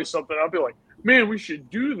just play something. I'll be like, man, we should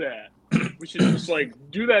do that. We should just like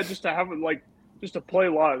do that just to have it like just to play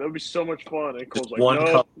live. That would be so much fun. And Cole's Just like, one no,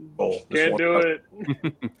 cover goal. Just can't one do cover.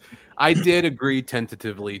 it. I did agree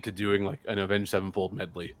tentatively to doing like an Avenged Sevenfold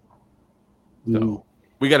medley So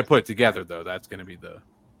we got to put it together, though. That's going to be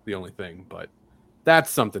the only thing. But that's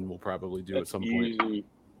something we'll probably do at some point.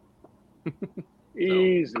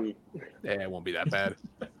 Easy. Yeah, it won't be that bad.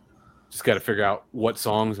 Just got to figure out what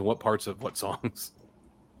songs and what parts of what songs.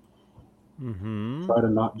 Mm-hmm. Try to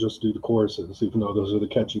not just do the choruses, even though those are the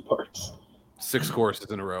catchy parts. 6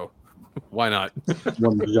 choruses in a row. Why not?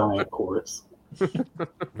 One giant chorus.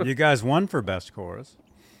 You guys won for best chorus.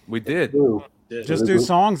 We did. Ooh, Just do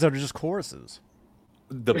songs that are just choruses.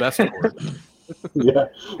 The best chorus. yeah.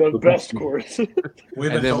 The best chorus.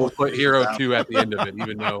 We've And been then we'll told put Hero 2 at the end of it,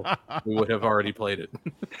 even though we would have already played it.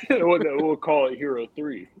 We'll call it Hero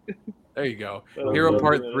 3. There you go. That'll Hero be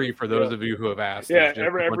Part good. 3 for those of you who have asked. Yeah, is just a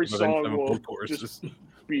every bunch of song Avenged will Sevenfold just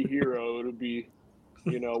be Hero. It'll be,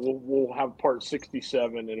 we'll have Part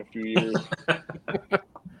 67 in a few years.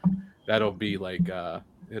 That'll be like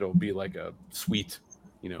it'll be like a sweet,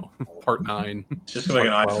 Part 9. It's just like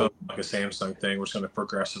an Part iPhone, 12. like a Samsung thing. We're just going to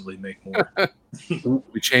progressively make more.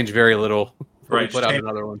 We change very little. Right, We put out change-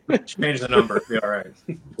 another one. Change the number. Be all right.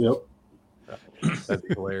 Yep. That'd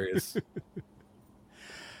be hilarious.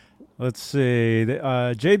 Let's see. J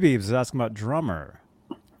Beebs is asking about drummer.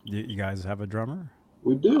 You guys have a drummer?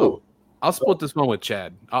 We do. I'll split this one with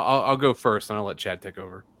Chad. I'll go first, and I'll let Chad take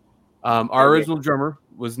over. Our original drummer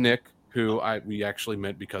was Nick, who we actually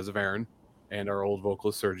met because of Aaron and our old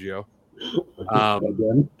vocalist Sergio.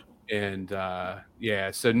 Again. And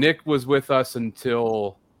so Nick was with us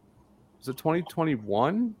until, was it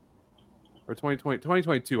 2021 or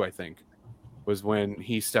 2022, I think, was when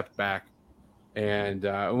he stepped back.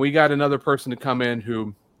 And we got another person to come in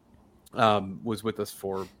who was with us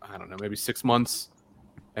for, I don't know, maybe 6 months.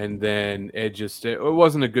 And then it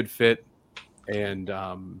wasn't a good fit. And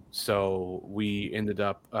so we ended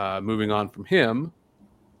up moving on from him.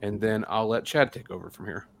 And then I'll let Chad take over from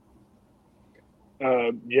here.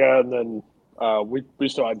 And then we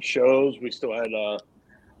still had shows. We still had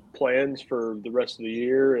plans for the rest of the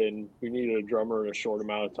year, and we needed a drummer in a short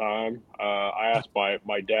amount of time. I asked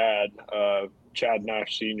my dad, Chad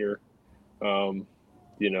Nash Sr.,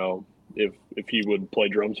 if he would play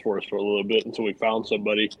drums for us for a little bit until we found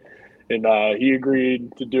somebody. And he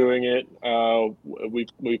agreed to doing it.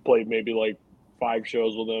 We played maybe like 5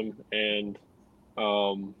 shows with him, and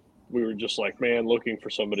we were just like, man, looking for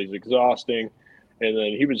somebody's exhausting. And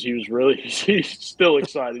then he's still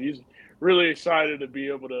excited. He's really excited to be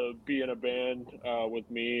able to be in a band with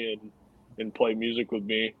me and play music with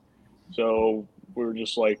me. So we were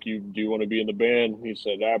just like, do you want to be in the band? He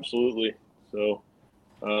said, absolutely. So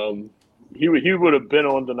he would have been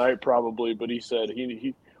on tonight probably, but he said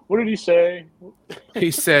what did he say?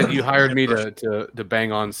 He said, you hired me to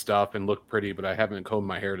bang on stuff and look pretty, but I haven't combed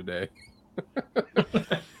my hair today.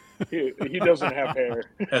 He doesn't have hair.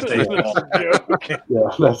 That's a joke. Yeah,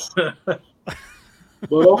 that's.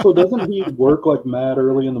 But also, doesn't he work like mad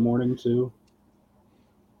early in the morning too?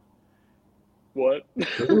 What?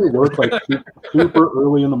 Doesn't he work like super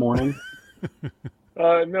early in the morning?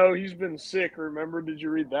 No, he's been sick. Remember? Did you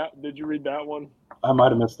read that one? I might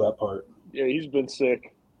have missed that part. Yeah, he's been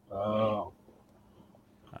sick. Oh.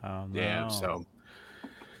 Oh, no. Yeah. So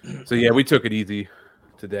yeah, we took it easy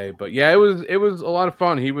today, but yeah, it was a lot of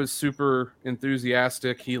fun. He was super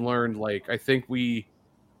enthusiastic. He learned, I think we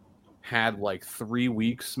had 3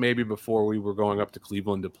 weeks maybe before we were going up to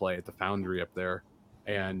Cleveland to play at the Foundry up there,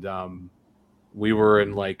 and we were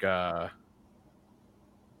in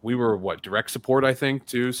direct support, I think,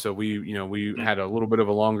 too. So we had a little bit of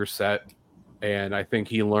a longer set, and I think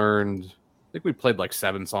he learned. I think we played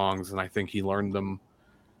 7 songs, and I think he learned them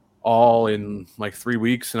all in 3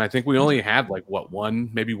 weeks. And I think we only had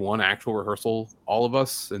maybe one actual rehearsal, all of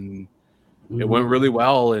us, and it went really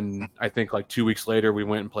well. And I think 2 weeks later we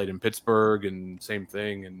went and played in Pittsburgh, and same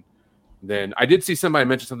thing. And then I did see somebody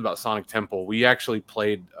mention something about Sonic Temple. We actually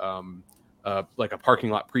played a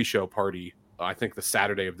parking lot pre-show party, I think the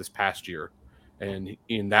Saturday of this past year, and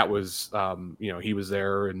that was he was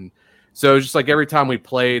there. And so just every time we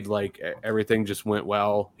played, everything just went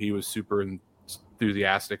well. He was super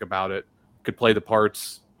enthusiastic about it, could play the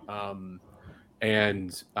parts.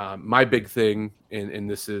 And my big thing, and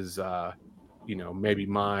this is, maybe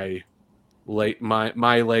my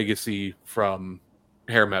legacy from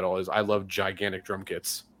hair metal, is I love gigantic drum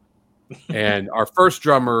kits. And our first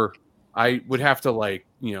drummer, I would have to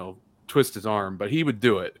twist his arm, but he would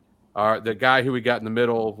do it. The guy who we got in the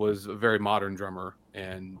middle was a very modern drummer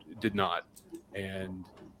and did not. And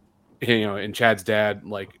and Chad's dad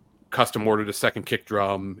custom ordered a second kick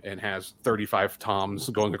drum and has 35 toms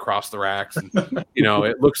going across the racks, and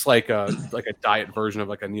it looks like a diet version of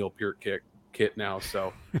a Neil Peart kick. kit now.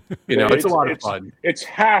 So, it's a lot of fun. It's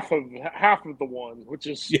half of the one, which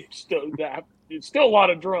is still that. It's still a lot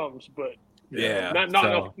of drums, but not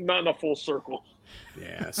in a full circle.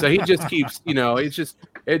 Yeah. So he just keeps,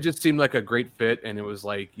 it just seemed like a great fit, and it was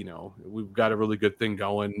like, we've got a really good thing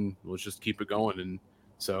going. Let's just keep it going. And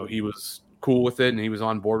so he was cool with it, and he was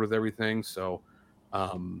on board with everything. So,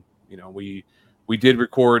 we did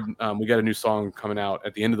record. We got a new song coming out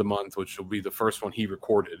at the end of the month, which will be the first one he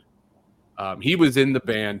recorded. He was in the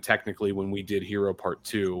band technically when we did Hero Part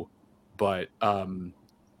 2, but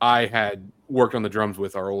I had worked on the drums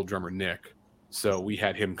with our old drummer Nick, so we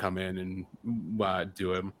had him come in and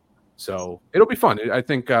do him. So it'll be fun. I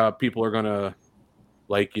think people are gonna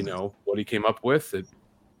like what he came up with. It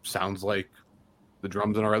sounds like the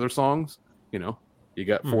drums in our other songs. You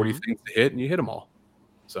got 40 things to hit, and you hit them all.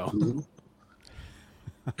 So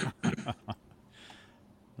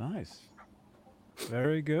nice,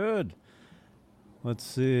 very good. Let's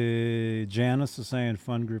see. Janice is saying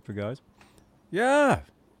fun group of guys. Yeah.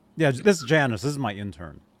 This is Janice. This is my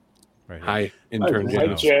intern. Right here. Hi, intern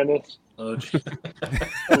Hi, Janice. Janice.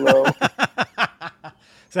 Hello.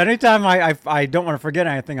 So anytime I don't want to forget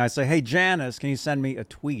anything, I say, "Hey Janice, can you send me a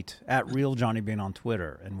tweet at @RealJohnnyBean on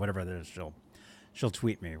Twitter?" And whatever it is, she'll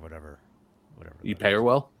tweet me whatever. You pay her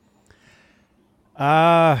well?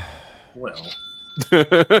 Well,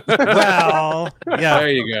 yeah. There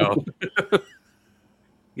you go.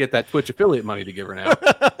 Get that Twitch affiliate money to give her now.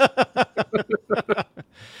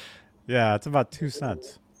 Yeah, it's about 2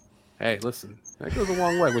 cents. Hey, listen, that goes a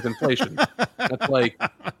long way with inflation. That's like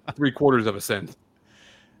 3/4 of a cent.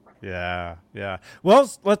 Yeah.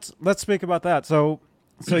 Well, let's speak about that. So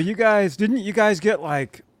you guys didn't you guys get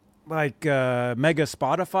like mega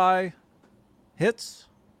Spotify hits?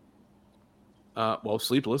 Well,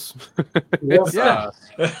 Sleepless. Yeah.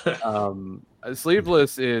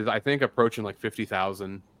 Sleepless is, I think, approaching like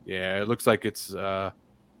 50,000. Yeah, it looks like it's at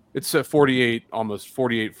 48, almost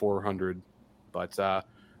 48,400. But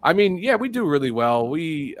I mean, yeah, we do really well.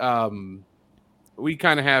 We kind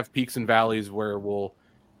of have peaks and valleys where we'll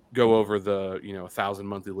go over the 1,000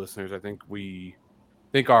 monthly listeners. I think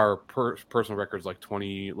our personal record's like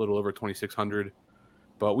a little over 2,600,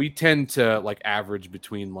 but we tend to like average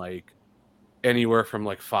between like anywhere from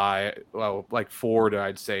like 4 to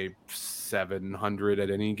I'd say 700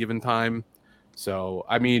 at any given time. So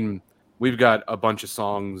I mean, we've got a bunch of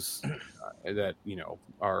songs that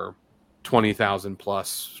are 20,000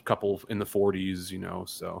 plus, couple in the 40s.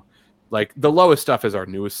 So like the lowest stuff is our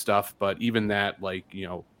newest stuff, but even that like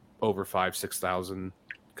over 5,000-6,000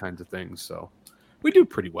 kinds of things. So we do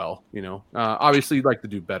pretty well. Obviously you'd like to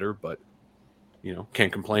do better, but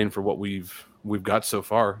can't complain for what we've got so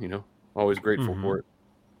far. Always grateful for it.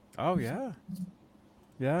 Oh yeah.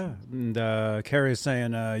 And Carrie is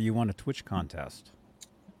saying you won a Twitch contest.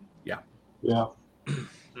 Yeah. That was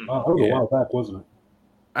a while back, wasn't it?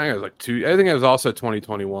 I think it was like I think it was also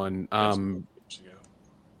 2021.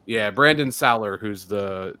 Yeah, Brandon Saller, who's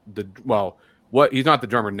he's not the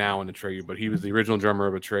drummer now in Atreyu, but he was the original drummer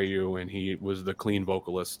of Atreyu, and he was the clean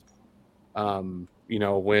vocalist.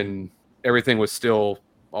 When everything was still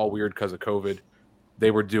all weird because of COVID, they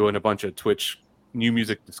were doing a bunch of Twitch new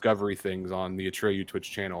music discovery things on the Atreyu Twitch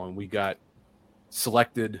channel, and we got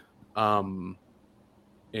selected and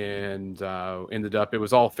ended up, it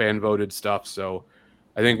was all fan voted stuff. So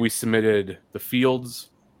I think we submitted the fields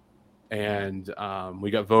and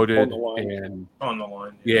we got voted on the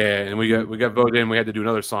line. Yeah, and we got voted in. We had to do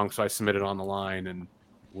another song, so I submitted on the line, and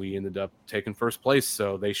we ended up taking first place.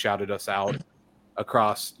 So they shouted us out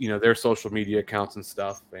across their social media accounts and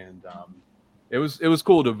stuff, and it was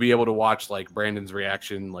cool to be able to watch like Brandon's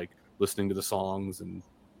reaction, like listening to the songs. And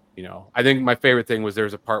I think my favorite thing was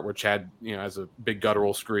there's a part where Chad has a big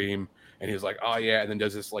guttural scream, and he was like, "Oh yeah," and then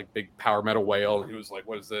does this like big power metal wail, and he was like,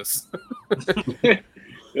 "What is this?"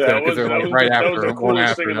 Yeah, because they're like right after one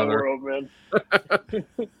after another. World, man.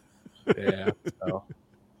 Yeah, so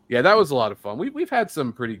yeah, that was a lot of fun. We've had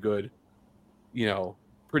some pretty good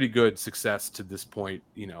success to this point,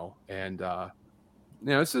 and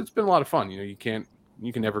it's been a lot of fun. You can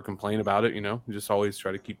never complain about it. You just always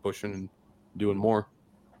try to keep pushing and doing more.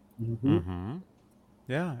 Mm-hmm.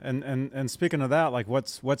 Yeah, and speaking of that, like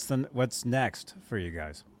what's next for you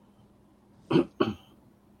guys?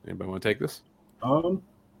 Anybody want to take this?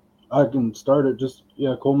 I can start it.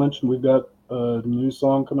 Cole mentioned we've got a new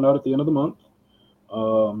song coming out at the end of the month.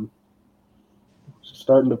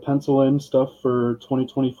 Starting to pencil in stuff for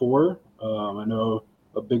 2024. I know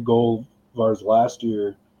a big goal of ours last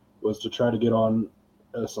year was to try to get on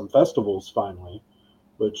some festivals finally,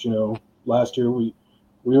 but last year we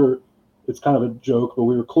were it's kind of a joke, but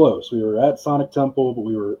we were close. We were at Sonic Temple, but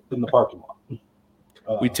we were in the parking lot.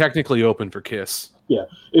 We technically opened for Kiss. Yeah,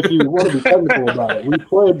 if you want to be technical about it, we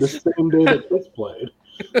played the same day that Kiss played.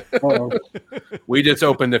 We just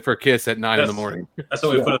opened it for Kiss at 9 in the morning. That's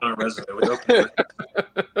what we put it on our resume. We opened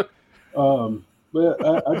it. But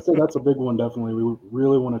I'd say that's a big one. Definitely, we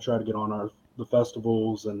really want to try to get on the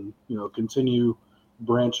festivals and continue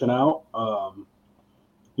branching out.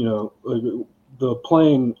 The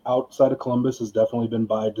playing outside of Columbus has definitely been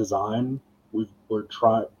by design. We're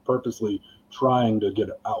purposely trying to get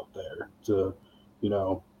out there to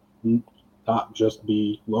not just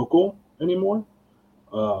be local anymore.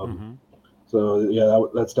 So yeah,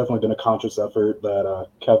 that's definitely been a conscious effort that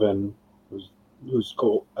Kevin, who's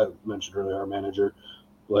Cole, I mentioned earlier, our manager,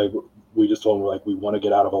 like we just told him like we want to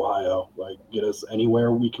get out of Ohio, like get us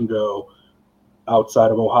anywhere we can go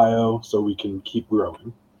outside of Ohio so we can keep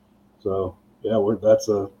growing. So yeah, that's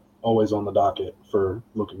always on the docket for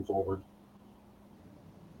looking forward.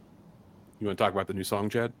 You want to talk about the new song,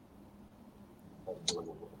 Chad?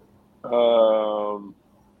 No.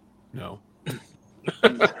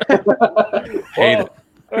 Hate it.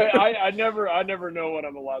 I never know what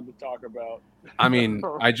I'm allowed to talk about. I mean,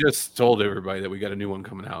 I just told everybody that we got a new one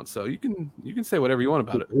coming out, so you can say whatever you want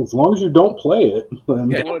about it. As long as you don't play it. Then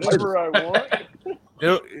Yeah. Whatever I want.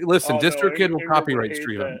 Listen, Oh, no, DistroKid will Ingram copyright would hate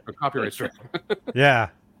stream that. it or copyright strike. Yeah.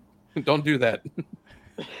 Don't do that.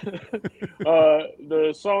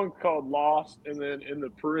 The song called "Lost," and then in the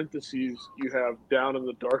parentheses you have "Down in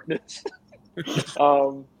the Darkness."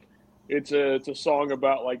 It's a song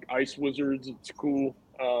about like ice wizards. It's cool.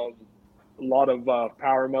 A lot of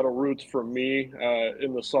power metal roots from me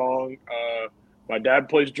in the song. My dad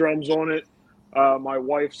plays drums on it. My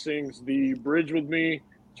wife sings the bridge with me.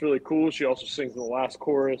 It's really cool. She also sings the last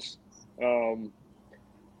chorus.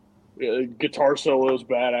 Guitar solo is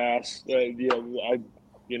badass. I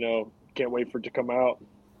can't wait for it to come out.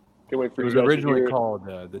 Can't wait for It was you guys to originally hear it. called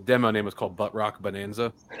the demo name was called Butt Rock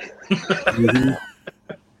Bonanza. Mhm.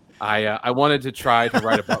 I wanted to try to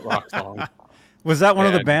write a butt rock song. Was that one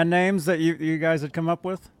of the And- band names that you guys had come up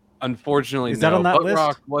with? Unfortunately, Is that no. on that Butt list?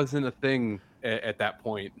 rock wasn't a thing at that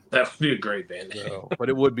point. That would be a great band. So, but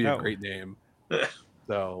it would be a Oh. great name.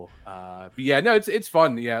 So, but yeah, no, it's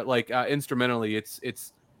fun. Yeah, like instrumentally,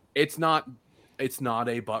 it's not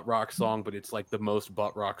a butt rock song, but it's like the most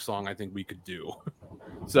butt rock song I think we could do.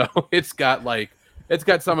 So it's got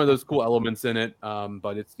some of those cool elements in it,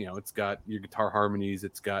 but it's got your guitar harmonies,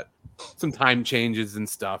 it's got some time changes and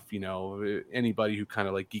stuff. Anybody who kind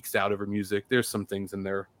of like geeks out over music, there's some things in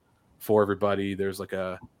there for everybody. There's like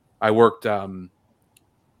I worked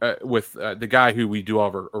with the guy who we do all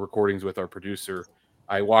of our recordings with, our producer.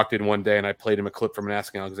 I walked in one day and I played him a clip from an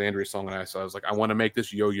Asking Alexandria song, and I was like, I want to make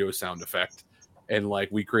this yo-yo sound effect, and like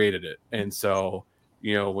we created it. And so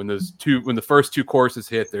when the first two choruses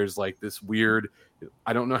hit, there's like this weird,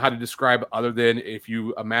 I don't know how to describe it other than if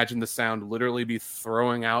you imagine the sound literally be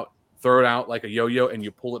throw it out like a yo-yo and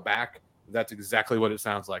you pull it back, that's exactly what it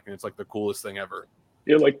sounds like, and it's like the coolest thing ever.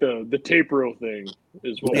 Yeah, like the tape reel thing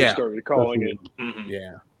is what we Yeah. started calling it. Mhm.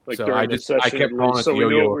 Yeah. Like So during I the just- I session, kept at calling least, it so the we knew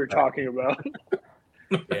yo-yo what we were effect. talking about.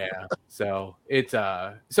 Yeah, so it's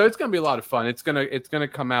gonna be a lot of fun. It's gonna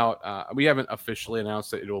come out. We haven't officially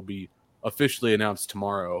announced it. It'll be officially announced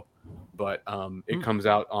tomorrow, but it comes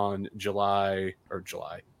out on January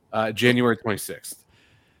 26th.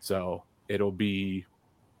 So it'll be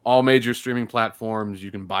all major streaming platforms.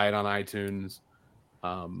 You can buy it on iTunes.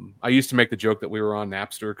 I used to make the joke that we were on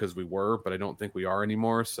Napster because we were, but I don't think we are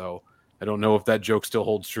anymore. So I don't know if that joke still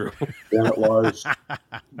holds true. Damn it, Lars.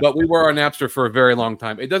 But we were on Napster for a very long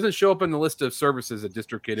time. It doesn't show up in the list of services that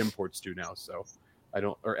DistroKid imports to now, so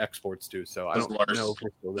or exports to. So I That's don't Lars. know if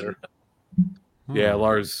we're still there. Yeah,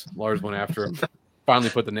 Lars went after him.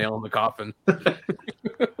 Finally put the nail in the coffin.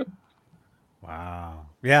 Wow.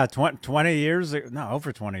 Yeah, 20 years ago, no,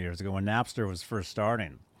 over 20 years ago when Napster was first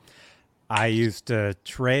starting, I used to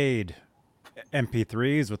trade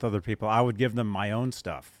MP3s with other people. I would give them my own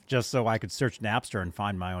stuff just so I could search Napster and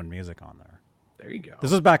find my own music on there. There you go.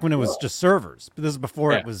 This was back when it was just servers. But this is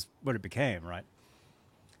before Yeah. it was what it became, right?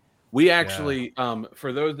 We actually,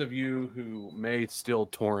 for those of you who may still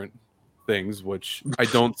torrent things, which I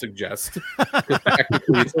don't suggest, 'cause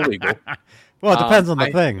technically it's illegal. Well, it depends on the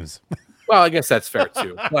I- things. Well, I guess that's fair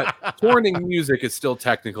too. But torrenting music is still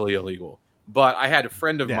technically illegal. But I had a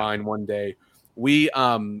friend of Yeah. mine one day. We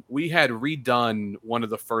had redone one of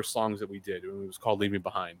the first songs that we did. It was called "Leave Me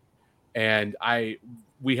Behind," and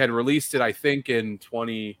we had released it. I think in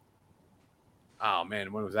 20. Oh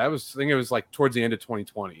man, when was that? I think it was like towards the end of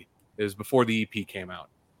 2020. It was before the EP came out,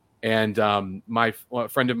 And a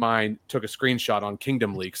friend of mine took a screenshot on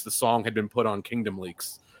Kingdom Leaks. The song had been put on Kingdom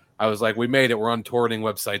Leaks. I was like, we made it. We're on touring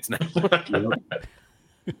websites now.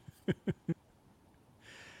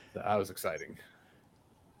 That was exciting.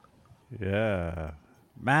 Yeah.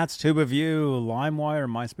 Matt's Tube of You, LimeWire,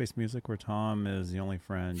 MySpace Music, where Tom is the only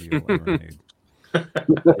friend you'll ever need.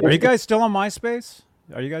 Are you guys still on MySpace?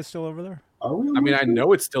 Are you guys still over there? Are we? I mean, I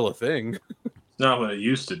know it's still a thing. It's not what it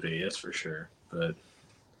used to be, that's for sure. But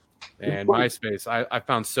And MySpace, I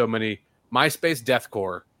found so many. MySpace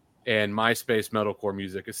deathcore and MySpace metalcore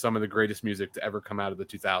music is some of the greatest music to ever come out of the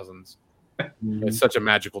 2000s. It's such a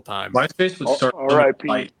magical time. MySpace would start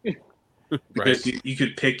R.I.P. because you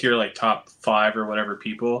could pick your like top 5 or whatever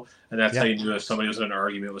people, and that's how you knew if somebody was in an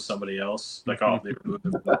argument with somebody else. Like, oh, they removed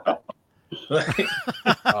them.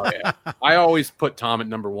 Oh yeah, I always put Tom at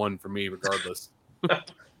number 1 for me, regardless.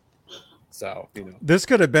 So This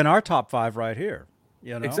could have been our top 5 right here.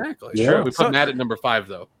 Exactly. Yeah. Sure. We put Matt at number 5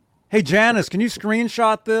 though. Hey Janice, can you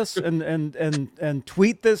screenshot this and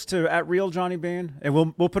tweet this to @RealJohnnyBean, and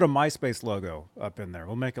we'll put a MySpace logo up in there.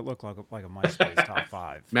 We'll make it look like a MySpace top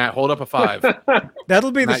 5. Matt, hold up a 5.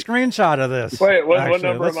 That'll be the Matt, screenshot of this. Wait, what Actually,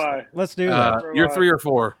 number am I? Let's do that. You're 3 or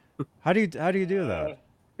 4. How do you do that?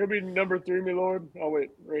 Could be number 3, my lord. Oh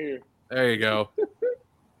wait, right here. There you go.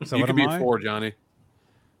 So You what can am be I? 4, Johnny.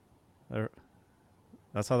 There.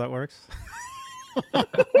 That's how that works.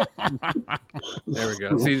 There we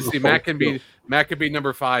go. See, Matt can be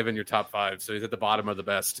number 5 in your top 5, so he's at the bottom of the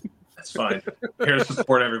best. That's fine. Here to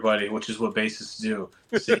support everybody, which is what bassists do.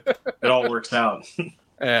 See, it all works out.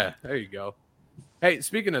 Yeah, there you go. Hey,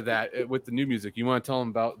 speaking of that, with the new music, you want to tell them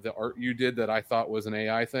about the art you did that I thought was an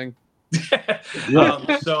AI thing?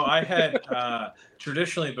 So I had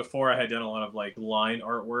traditionally before I had done a lot of like line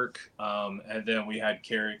artwork, and then we had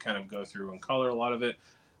Carrie kind of go through and color a lot of it.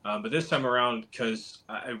 But this time around, because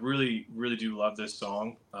I really, really do love this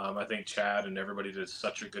song, I think Chad and everybody did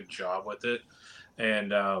such a good job with it.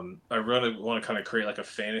 And I really want to kind of create like a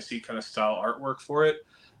fantasy kind of style artwork for it.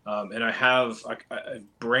 And I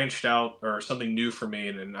branched out or something new for me.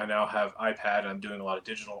 And I now have iPad and I'm doing a lot of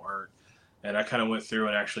digital art. And I kind of went through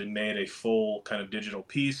and actually made a full kind of digital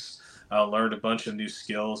piece, learned a bunch of new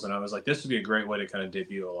skills. And I was like, this would be a great way to kind of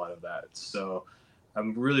debut a lot of that. So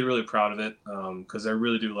I'm really, really proud of it because I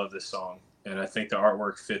really do love this song. And I think the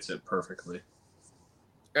artwork fits it perfectly.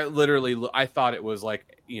 Literally, I thought it was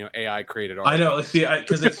like, AI created art. I know. See,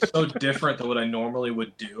 because it's so different than what I normally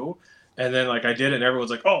would do. And then like I did it and everyone's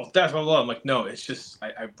like, oh, that's blah, blah, blah. I'm like, no, it's just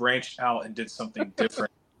I branched out and did something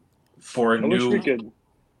different for a new.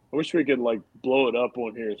 I wish we could like blow it up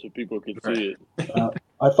on here so people could see it.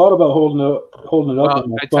 I thought about holding it up Well, on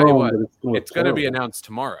my I tell you phone, what, but it's going to be announced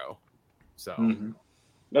tomorrow. So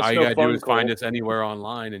That's all you no got to fun, do is Cole. find us anywhere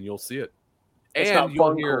online and you'll see it. That's And not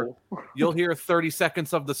fun, you'll hear 30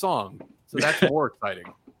 seconds of the song. So that's more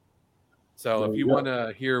exciting. So if you want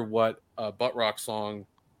to hear what a butt rock song,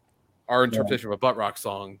 our interpretation of a butt rock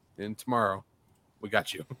song in tomorrow, we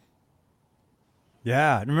got you.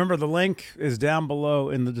 Yeah, and remember the link is down below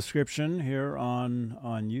in the description here on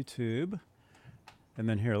YouTube. And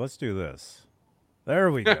then here, let's do this.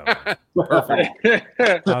 There we go.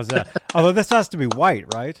 Perfect. How's that? Although this has to be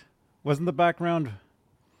white, right? Wasn't the background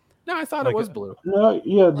No, I thought Like it was blue. No,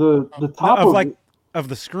 yeah, the top of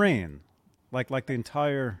the screen, like the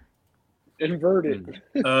entire Inverted.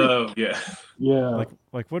 Oh yeah. yeah.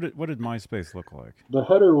 like what did MySpace look like? The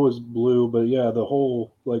header was blue, but yeah, the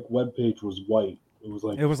whole like web page was white. It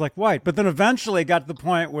was like white, but then eventually it got to the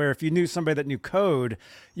point where if you knew somebody that knew code,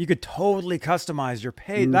 you could totally customize your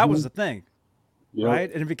page. That was the thing,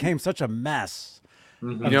 right? And it became such a mess.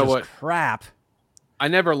 You know what? Crap. I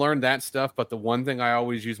never learned that stuff, but the one thing I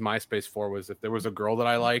always used MySpace for was if there was a girl that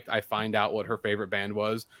I liked, I find out what her favorite band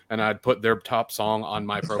was, and I'd put their top song on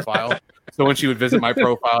my profile. So when she would visit my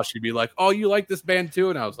profile, she'd be like, "Oh, you like this band too?"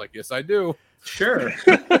 And I was like, "Yes, I do." Sure.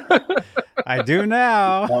 I do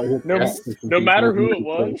now. No matter who it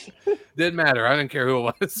was. Didn't matter. I didn't care who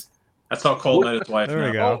it was. That's how Cole met his wife. There we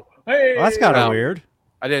now. go. Oh, hey. Well, that's kind of weird.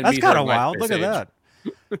 I didn't. That's kind of wild. Look at that.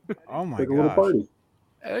 Oh my like a little god. party.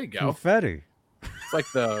 There you go. Confetti. It's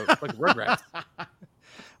like like Rugrats.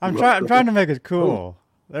 I'm trying to make it cool.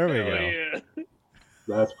 There we Hell go. yeah.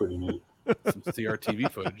 That's pretty neat. Some CRTV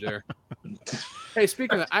footage there. Hey,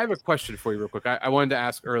 speaking of that, I have a question for you real quick. I wanted to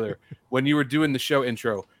ask earlier, when you were doing the show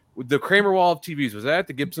intro, the Kramer Wall of TVs, was that at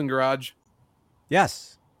the Gibson Garage?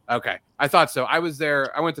 Yes. Okay. I thought so. I was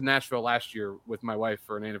there. I went to Nashville last year with my wife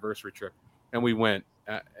for an anniversary trip, and we went,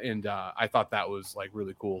 and I thought that was like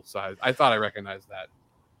really cool. So I thought I recognized that.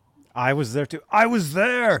 I was there too. I was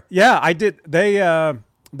there. Yeah, I did. They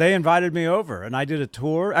they invited me over, and I did a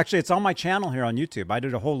tour. Actually, it's on my channel here on YouTube. I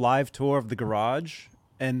did a whole live tour of the garage,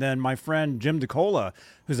 and then my friend Jim DeCola,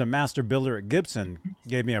 who's a master builder at Gibson,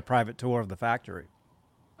 gave me a private tour of the factory.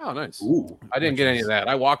 Oh, nice. Ooh. I didn't get any of that.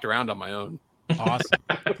 I walked around on my own. Awesome.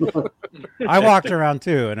 I walked around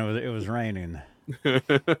too, and it was raining.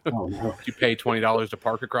 Oh no. You pay $20 to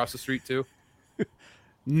park across the street too.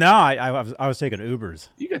 No, I was taking Ubers.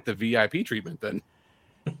 You get the VIP treatment then.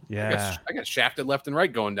 Yeah. I got shafted left and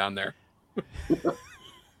right going down there.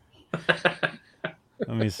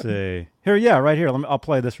 Let me see. Here, yeah, right here. I'll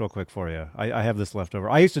play this real quick for you. I have this left over.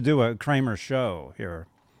 I used to do a Kramer show here.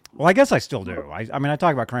 Well, I guess I still do. I mean, I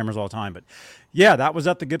talk about Kramers all the time, but yeah, that was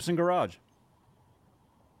at the Gibson garage.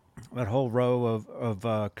 That whole row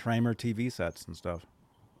of Kramer TV sets and stuff.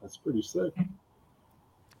 That's pretty sick.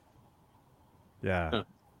 Yeah. Huh.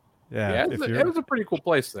 Yeah. Yeah, it was a pretty cool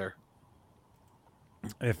place there.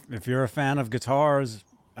 If you're a fan of guitars,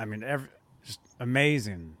 I mean, just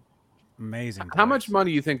amazing. How much place.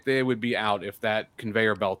 money do you think they would be out if that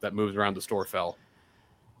conveyor belt that moves around the store fell?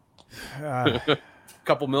 A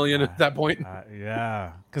couple million at that point.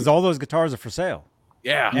 Yeah, because all those guitars are for sale.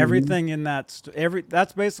 Yeah. Everything in that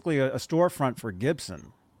that's basically a storefront for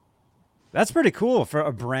Gibson. That's pretty cool for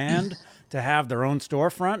a brand to have their own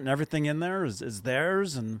storefront and everything in there is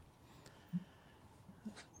theirs, and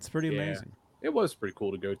it's pretty amazing. It was pretty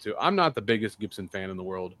cool to go to. I'm not the biggest Gibson fan in the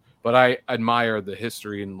world, but I admire the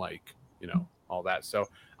history and all that. So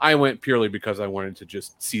I went purely because I wanted to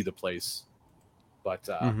just see the place. But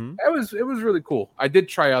it was really cool. I did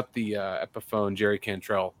try out the Epiphone Jerry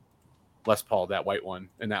Cantrell Les Paul, that white one,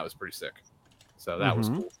 and that was pretty sick. So that was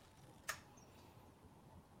cool.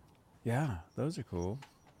 Yeah, those are cool.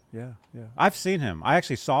 Yeah. I've seen him. I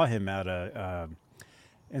actually saw him at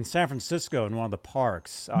in San Francisco in one of the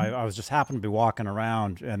parks. I was just happened to be walking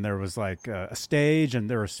around, and there was like a stage, and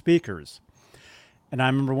there were speakers. And I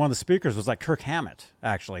remember one of the speakers was like Kirk Hammett,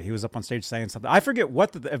 actually. He was up on stage saying something. I forget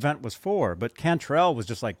what the event was for, but Cantrell was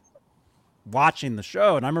just like watching the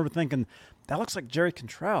show. And I remember thinking, that looks like Jerry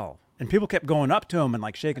Cantrell. And people kept going up to him and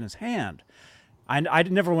like shaking his hand. I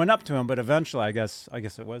never went up to him, but eventually I guess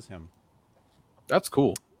it was him. That's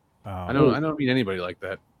cool. I don't meet anybody like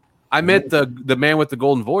that. I met the man with the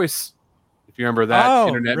golden voice. If you remember that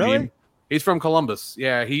internet meme. He's from Columbus.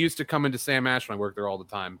 Yeah, he used to come into Sam Ash when I worked there all the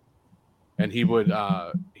time. And he would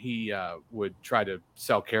try to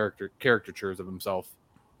sell caricatures of himself,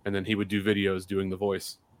 and then he would do videos doing the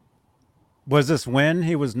voice. Was this when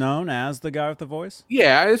he was known as the guy with the voice?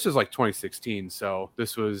 Yeah, this was like 2016. So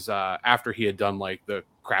this was after he had done like the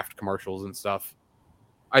Kraft commercials and stuff.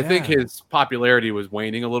 I think his popularity was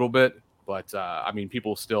waning a little bit, but I mean,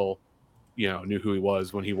 people still, knew who he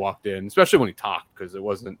was when he walked in, especially when he talked, because it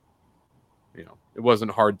wasn't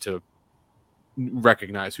hard to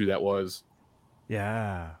recognize who that was.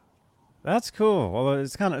 Yeah, that's cool. Well,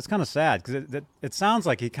 it's kind of sad because it sounds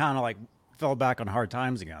like he kind of like fell back on hard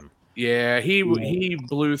times again. Yeah, he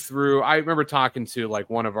blew through. I remember talking to like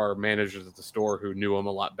one of our managers at the store who knew him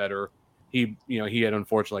a lot better. He had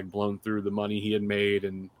unfortunately blown through the money he had made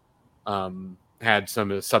and had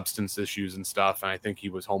some substance issues and stuff. And I think he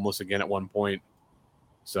was homeless again at one point.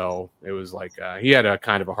 So it was like he had a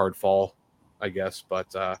kind of a hard fall, I guess.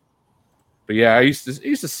 But yeah, I used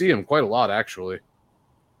to see him quite a lot, actually.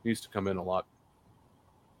 He used to come in a lot.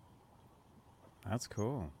 That's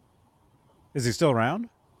cool. Is he still around?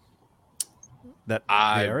 The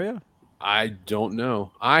area? I don't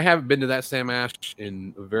know. I haven't been to that Sam Ash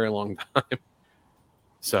in a very long time.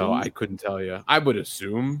 So I couldn't tell you. I would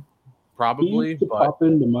assume probably. He used to pop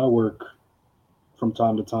into my work from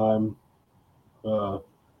time to time.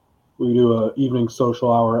 We do an evening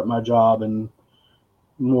social hour at my job, and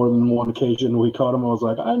more than one occasion we caught him. I was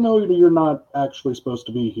like, I know you're not actually supposed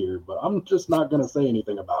to be here, but I'm just not going to say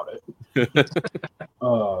anything about it.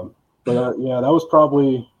 But yeah, that was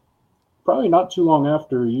probably not too long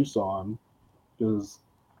after you saw him, because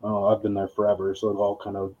I've been there forever, so it all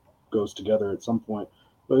kind of goes together at some point.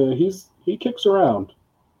 But yeah, he kicks around.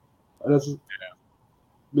 I'd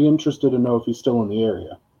be interested to know if he's still in the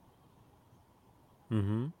area.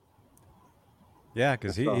 Mm-hmm. Yeah,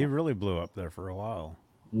 because he really blew up there for a while.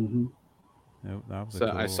 Mm-hmm. Yep, that was so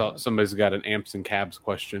I saw somebody's got an amps and cabs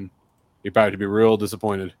question. You're about to be real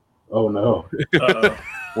disappointed. Oh no.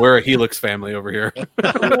 We're a Helix family over here.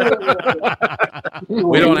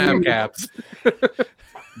 We don't have cabs.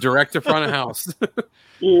 Direct to front of house.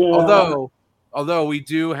 Yeah. Although we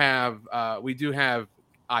do have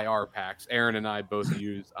IR packs. Aaron and I both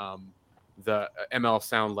use the ML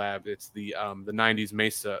Sound Lab. It's the 90s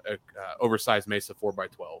Mesa oversized Mesa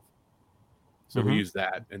 4x12. So we use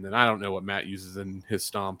that, and then I don't know what Matt uses in his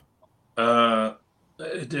stomp.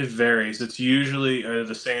 It varies. It's usually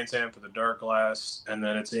the Sans amp or the Dark Glass, and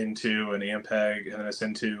then it's into an Ampeg, and then it's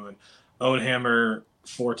into an Owen Hammer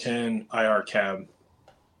 410 IR cab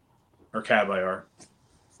or cab IR.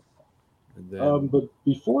 And then, But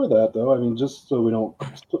before that, though, I mean, just so we don't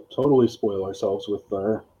totally spoil ourselves with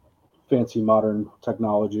our fancy modern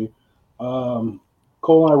technology, Cole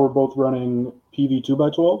and I were both running PV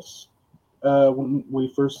 2x12s when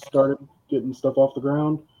we first started getting stuff off the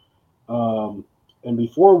ground. And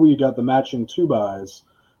before we got the matching 2x,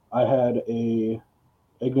 I had a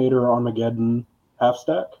Ignator Armageddon half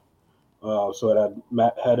stack. So it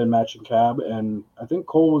had head and matching cab, and I think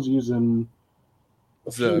Cole was using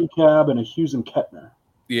a Phoebe cab and a Hughes and Kettner.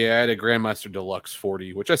 Yeah, I had a Grandmaster Deluxe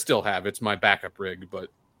 40, which I still have. It's my backup rig, but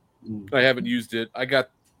I haven't used it. I got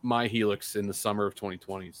my Helix in the summer of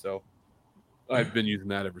 2020, so I've been using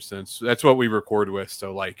that ever since. That's what we record with.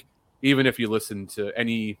 So, like, even if you listen to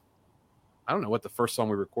any, I don't know what the first song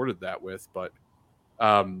we recorded that with, but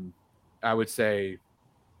I would say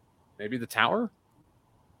maybe The Tower.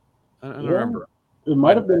 I don't remember. It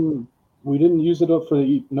might have been. We didn't use it up for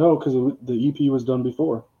the no, because the EP was done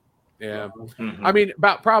before. Yeah, I mean,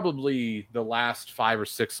 about probably the last 5 or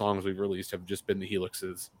 6 songs we've released have just been the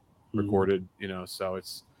Helixes recorded. You know, so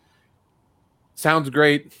it's sounds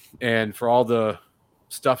great, and for all the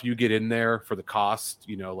stuff you get in there for the cost,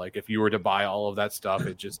 you know, like if you were to buy all of that stuff,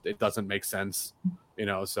 it doesn't make sense, you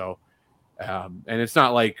know. So, and it's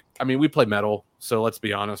not like, I mean, we play metal, so let's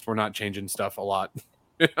be honest, we're not changing stuff a lot.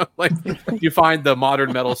 Like you find the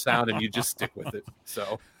modern metal sound and you just stick with it.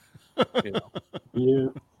 So, you know. Yeah.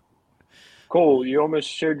 Cole, you almost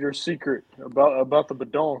shared your secret about the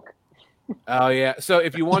badonk. Oh yeah. So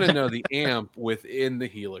if you want to know the amp within the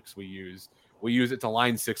Helix we use it's a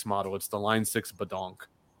Line 6 model. It's the Line 6 Badonk,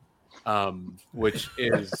 which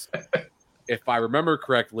is, if I remember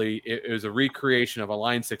correctly, it was a recreation of a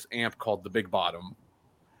Line 6 amp called the Big Bottom.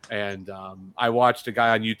 And I watched a guy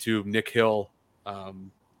on YouTube, Nick Hill,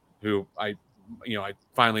 who I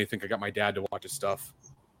finally think I got my dad to watch his stuff.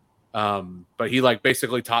 But he like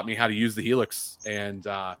basically taught me how to use the Helix, and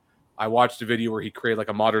I watched a video where he created like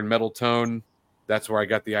a modern metal tone. That's where I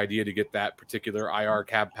got the idea to get that particular IR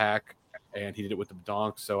cab pack, and he did it with the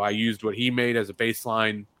Badonk. So I used what he made as a bass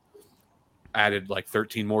line, added like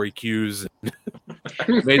 13 more EQs,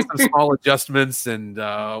 and made some small adjustments, and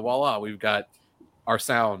voila, we've got our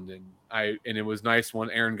sound. And it was nice when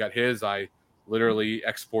Aaron got his. I literally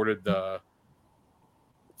exported the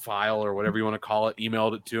file or whatever you want to call it,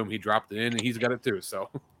 emailed it to him, he dropped it in, and he's got it too. So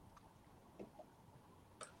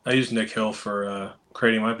I use Nick Hill for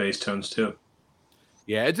creating my bass tones too.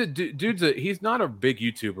 Yeah, it's a dude's he's not a big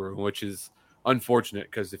YouTuber, which is unfortunate,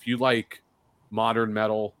 because if you like modern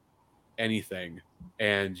metal, anything,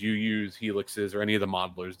 and you use Helixes or any of the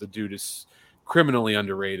modelers, the dude is criminally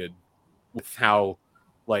underrated with how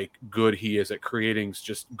like good he is at creating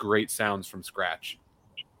just great sounds from scratch.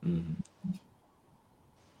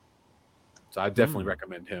 So I definitely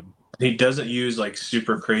recommend him. He doesn't use like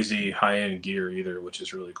super crazy high-end gear either, which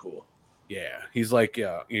is really cool. Yeah, he's like,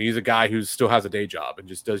 he's a guy who still has a day job and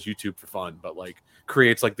just does YouTube for fun, but like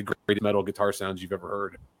creates like the greatest metal guitar sounds you've ever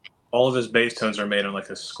heard. All of his bass tones are made on like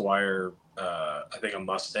a Squier, I think a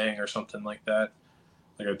Mustang or something like that,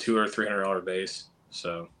 like a $200 or $300 bass.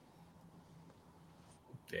 So,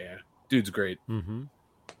 yeah, dude's great.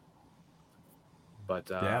 But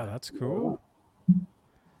yeah, that's cool.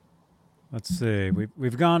 Let's see.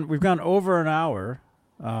 We've gone over an hour.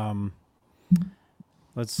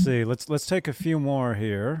 Let's see. Let's take a few more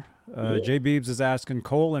here. Jay Beebs is asking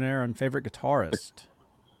Cole and Aaron favorite guitarist.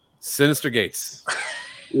 Sinister Gates.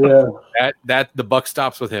 Yeah. That the buck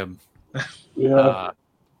stops with him. Yeah.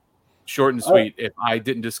 Short and sweet. If I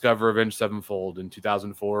didn't discover Avenged Sevenfold in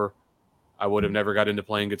 2004, I would have never got into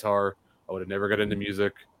playing guitar. I would have never got into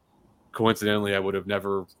music. Coincidentally, I would have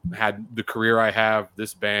never had the career I have,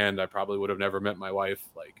 this band. I probably would have never met my wife.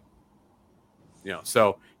 Like, you know,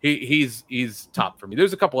 so he's top for me.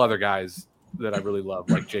 There's a couple other guys that I really love,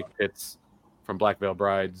 like Jake Pitts from Black Veil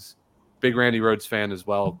Brides. Big Randy Rhoads fan as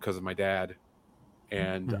well because of my dad.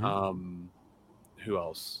 And who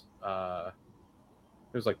else?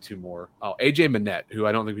 There's like 2 more. Oh, AJ Minette, who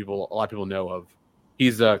I don't think a lot of people know of.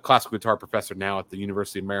 He's a classical guitar professor now at the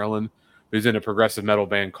University of Maryland, who's in a progressive metal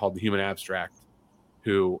band called the Human Abstract,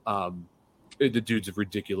 who the dude's a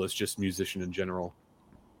ridiculous just musician in general.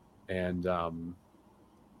 And yeah,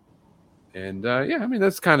 I mean,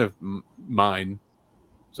 that's kind of mine.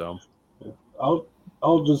 So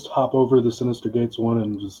I'll just hop over the Sinister Gates one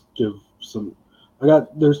and just give some.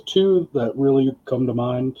 There's 2 that really come to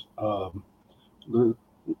mind.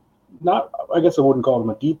 Not, I guess I wouldn't call him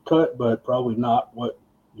a deep cut, but probably not what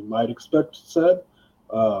you might expect said.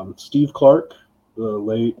 Steve Clark, the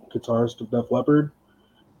late guitarist of Def Leppard,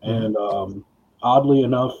 and oddly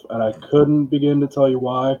enough, and I couldn't begin to tell you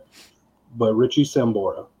why, but Richie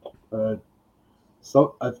Sambora.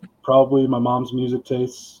 Probably my mom's music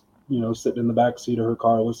tastes, sitting in the back seat of her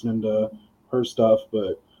car listening to her stuff,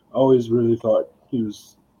 but I always really thought he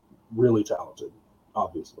was really talented,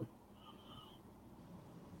 obviously.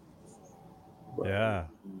 But, Yeah.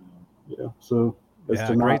 So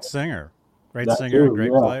Yeah, great singer. Great that singer, too,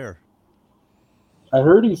 great yeah. player. I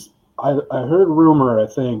heard I heard rumor, I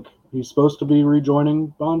think he's supposed to be rejoining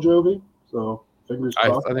Bon Jovi, so fingers I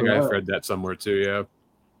crossed. think for I've that. read that somewhere too. Yeah.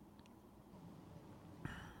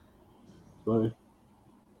 But,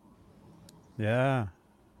 Yeah.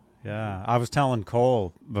 I was telling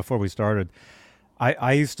Cole before we started,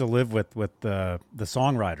 I used to live with the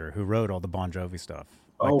songwriter who wrote all the Bon Jovi stuff.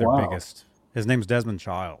 Like Oh, their wow. biggest. His name's Desmond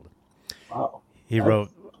Child. wow. He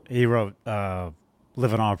wrote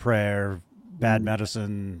Living on a Prayer, Bad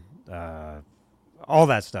Medicine, all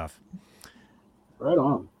that stuff. Right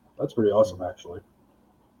on. That's pretty awesome, actually.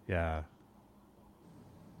 Yeah.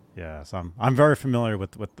 So I'm very familiar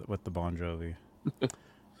with the Bon Jovi,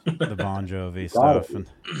 the Bon Jovi Got stuff, it. and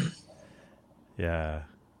yeah.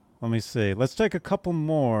 Let me see. Let's take a couple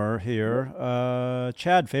more here.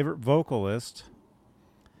 Chad, favorite vocalist?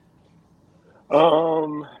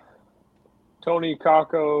 Tony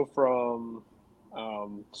Kako from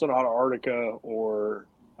Sonata Arctica, or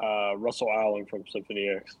Russell Allen from Symphony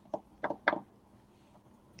X.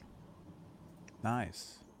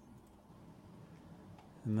 Nice.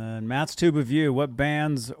 And then Matt's Tube of You. What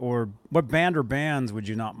band or bands would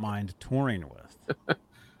you not mind touring with?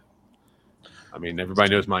 I mean,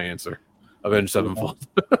 everybody knows my answer. Avenged Sevenfold.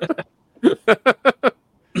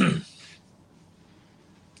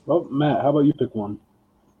 Well, Matt, how about you pick one?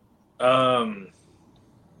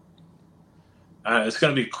 It's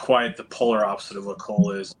going to be quite the polar opposite of what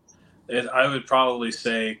Cole is. I would probably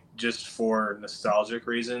say, just for nostalgic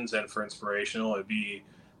reasons and for inspirational, it'd be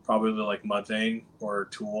probably like Mudvayne or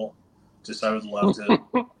Tool. Just I would love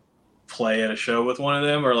to play at a show with one of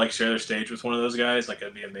them, or like share their stage with one of those guys. Like,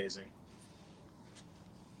 it'd be amazing.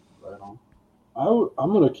 Right on.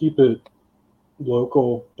 I'm gonna keep it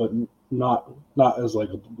local, but not as like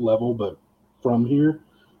a level, but from here.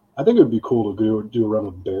 I think it would be cool to do a run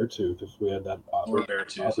with Beartooth if we had that Or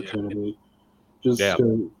Beartooth, yeah. opportunity. Just Yeah.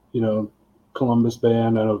 to, Columbus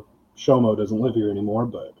band. I know Shomo doesn't live here anymore,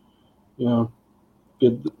 but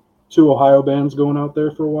get 2 Ohio bands going out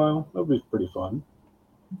there for a while. That'd be pretty fun.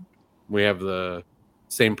 We have the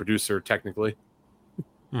same producer technically.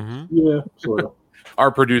 Mm-hmm. Yeah, sort of.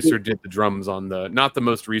 Our producer did the drums on not the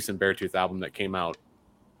most recent Beartooth album that came out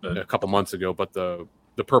a couple months ago, but the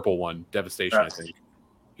purple one, Devastation, I think.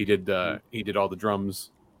 He did all the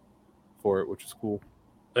drums for it, which is cool.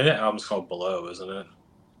 I think that album's called Below, isn't it?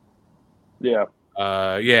 Yeah.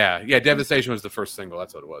 Yeah. Devastation was the first single.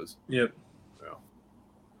 That's what it was. Yep. So.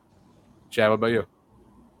 Chad, what about you?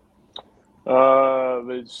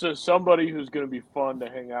 It's just somebody who's going to be fun to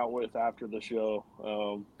hang out with after the show.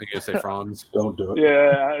 I think you say Franz. Don't do it.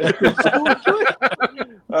 Yeah.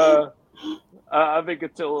 I think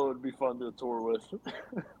Attila would be fun to tour with.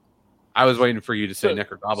 I was waiting for you to say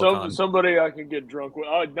Necrogoblicon. Somebody I can get drunk with.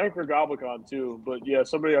 Necrogoblicon too, but yeah,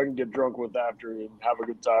 somebody I can get drunk with after and have a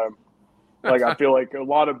good time. Like, I feel like a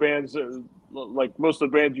lot of bands, like most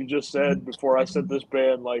of the bands you just said before I said this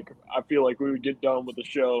band, like, I feel like we would get done with the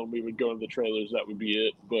show and we would go to the trailers. That would be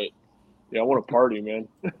it. But yeah, I want to party, man.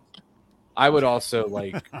 I would also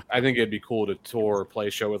I think it'd be cool to tour, play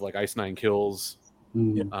a show with like Ice Nine Kills,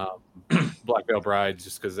 Black Veil Brides,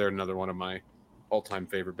 just because they're another one of my all-time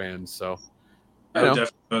favorite bands. So I would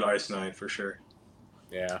definitely put Ice Nine for sure.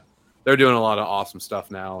 Yeah, they're doing a lot of awesome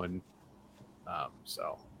stuff now, and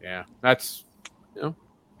so yeah, that's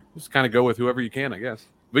just kind of go with whoever you can, I guess.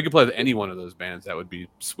 If we could play with any one of those bands, that would be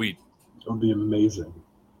sweet. It would be amazing.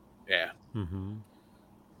 Yeah. Mm-hmm.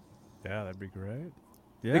 Yeah, that'd be great.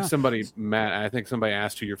 I think somebody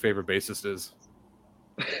asked who your favorite bassist is.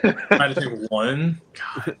 Trying to think one.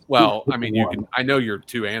 God. Well, I mean, I know your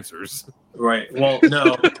 2 answers. Right. Well,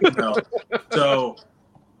 no. So,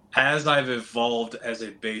 as I've evolved as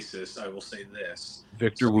a bassist, I will say this.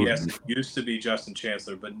 Victor Wooten. Yes, it used to be Justin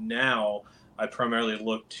Chancellor, but now I primarily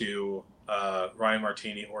look to Ryan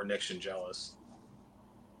Martini or Nick Shingelis.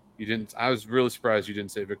 You didn't. I was really surprised you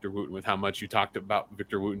didn't say Victor Wooten with how much you talked about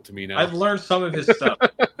Victor Wooten to me now. I've learned some of his stuff,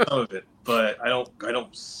 some of it, but I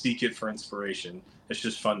don't seek it for inspiration. It's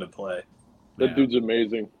just fun to play. That dude's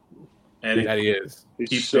amazing. And that he is. He's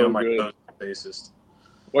Keeps so me on my good. toes. bassist.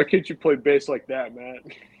 Why can't you play bass like that, Matt?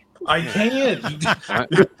 I can't.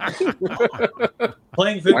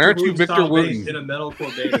 Playing Victor Why aren't you Wooten Victor style Wooten? bass in a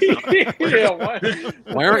metalcore band. Yeah, why?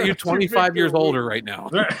 Why aren't you 25 years older right now?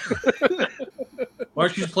 Why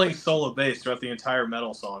aren't you just playing solo bass throughout the entire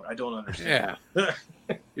metal song? I don't understand. Yeah,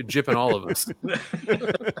 you're gypping all of us.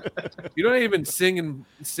 You don't even sing and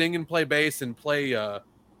play bass and play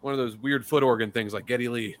one of those weird foot organ things like Geddy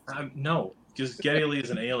Lee. No, because Geddy Lee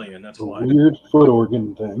is an alien. That's A why. weird foot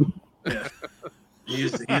organ thing. Yeah.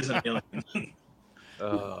 He's an alien. Great.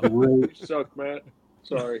 You suck, Matt.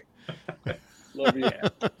 Sorry. Love you.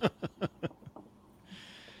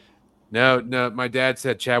 No. My dad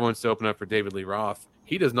said Chad wants to open up for David Lee Roth.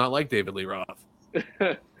 He does not like David Lee Roth.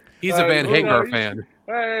 He's a Van Hagar fan.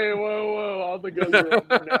 Hey, whoa! All the guns are up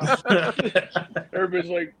now. Everybody's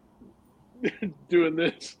like doing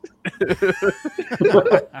this.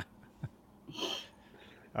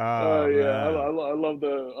 Oh, yeah, man. I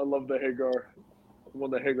love the Hagar. I'm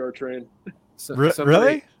on the Hagar train.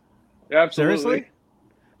 Really? Absolutely. Seriously?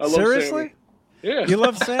 I love Seriously? Sammy. Yeah. You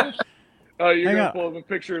love Sam? Oh, you're Hang gonna on. pull up a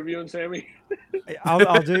picture of you and Sammy?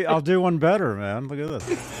 I'll do one better, man. Look at this.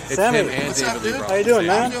 It's Sammy, him and what's up, David Lee dude? Roth. How you doing,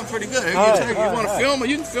 man? I'm doing pretty good. Hi, You hi, want to hi. film?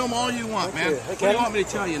 You can film all you want, man. you. Hey, What do Kenny. you want me to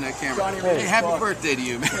tell you in that camera? Hey. Hey, happy birthday to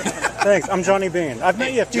you, man. Thanks. I'm Johnny Bean. I've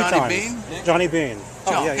met you a few Johnny times. Bean? Johnny Bean.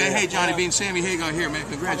 Oh, yeah, okay, yeah. hey, Johnny Bean, Sammy Hagar here, man.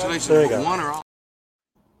 Congratulations. There you Number go. one or all.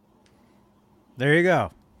 There you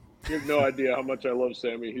go. You have no idea how much I love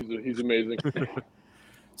Sammy. He's amazing.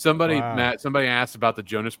 Somebody Wow. Somebody asked about the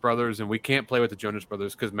Jonas Brothers, and we can't play with the Jonas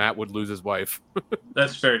Brothers because Matt would lose his wife.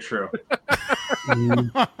 That's very true.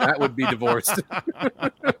 Matt would be divorced.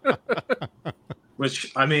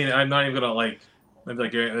 Which, I mean, I'm not even gonna like. I'm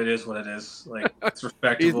like, yeah, it is what it is. Like, it's He's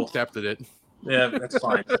respectable. accepted it. Yeah, that's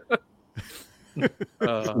fine. I'm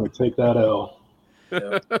gonna take that L.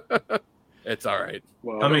 Yeah. It's all right.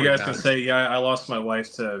 Wow. How many really guys can matters. say, yeah, I lost my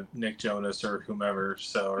wife to Nick Jonas or whomever,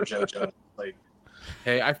 or Joe Jonas? Like,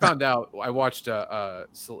 Hey, I found out. I watched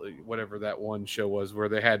whatever that one show was where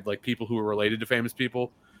they had like people who were related to famous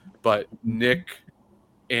people, but Nick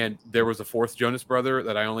and there was a fourth Jonas brother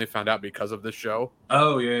that I only found out because of this show.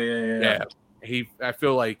 oh yeah. I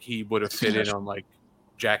feel like he would have fit in on like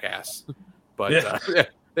Jackass, but Yeah.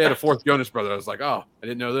 they had a fourth Jonas brother. I was like, oh, I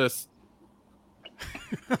didn't know this.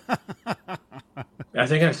 I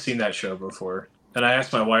think I've seen that show before. And I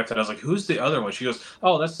asked my wife that. I was like, who's the other one? She goes,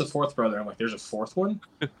 oh, that's the fourth brother. I'm like, there's a fourth one?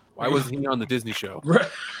 Why wasn't he on the Disney show? Right.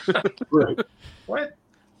 What?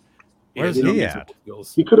 Where's has no he musical at?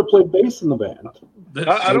 skills. He could have played bass in the band.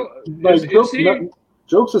 I don't. Like, Is jokes, he?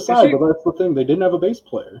 jokes aside, he- but that's the thing. They didn't have a bass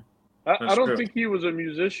player. I That's don't true. think he was a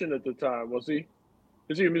musician at the time. Was he?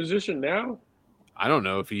 Is he a musician now? I don't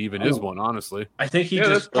know if he even is one, honestly. I think he Yeah,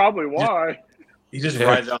 that's just probably why. he just Yeah.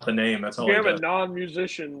 rides out the name. That's all You he have a does.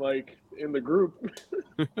 non-musician like in the group.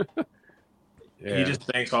 Yeah. He just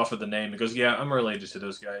banks off of the name. He goes, yeah, I'm related to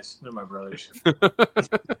those guys. They're my brothers.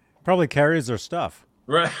 Probably carries their stuff.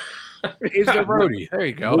 Right. He's the roadie. There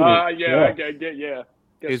you go. Yeah, Yeah. I get, yeah.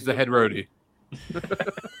 He's the head roadie.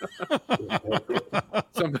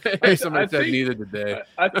 Somebody I said think- neither today.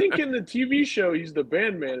 I think in the TV show he's the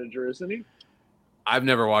band manager, isn't he? I've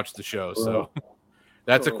never watched the show, so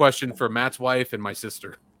that's a question for Matt's wife and my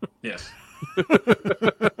sister. Yes.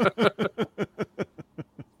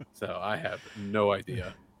 So I have no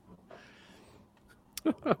idea.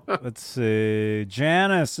 Let's see.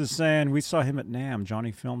 Janice is saying we saw him at NAMM.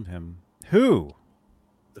 Johnny filmed him. Who?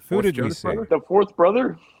 The Who fourth did we Jonas see? brother? The fourth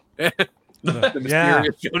brother? The Yeah.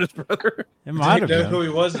 mysterious Jonas brother. It might Didn't have know who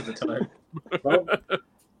been. he was at the time.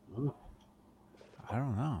 I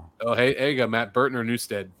don't know. Oh, hey, you go, Matt Burton or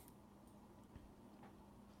Newstead.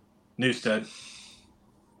 Newstead.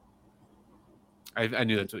 I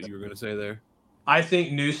knew that's what you were going to say there. I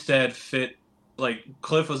think Newstead fit. Like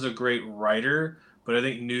Cliff was a great writer, but I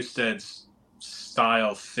think Newstead's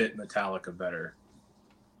style fit Metallica better,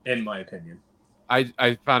 in my opinion.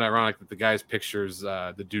 I found ironic that the guy's pictures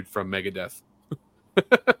the dude from Megadeth.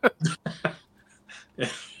 That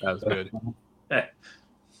was good.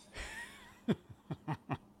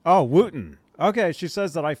 Oh, Wooten. Okay, she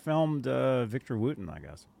says that I filmed Victor Wooten, I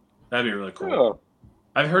guess. That'd be really cool. Oh,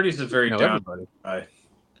 I've heard he's a very No, down everybody. guy.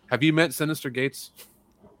 Have you met Sinister Gates?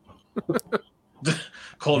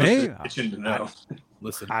 Coldest Me? in the kitchen to know.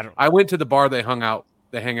 Listen, I don't. I went to the bar they hang out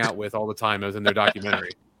with all the time. I was in their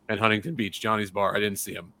documentary in Huntington Beach, Johnny's bar. I didn't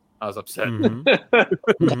see him. I was upset. Mhm.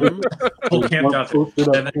 Mhm. Pool camped out there Posted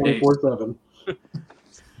up 7 days. 24/7.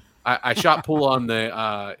 I shot pool on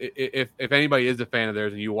the if anybody is a fan of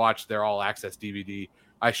theirs and you watch their all access DVD,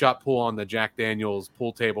 I shot pool on the Jack Daniels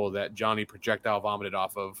pool table that Johnny projectile vomited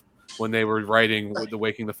off of when they were writing with the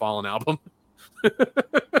Waking the Fallen album.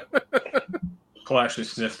 Cole actually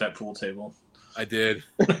sniffed that pool table. I did.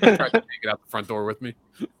 I tried to take it out the front door with me.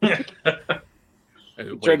 Tried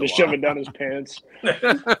to shove it down his pants.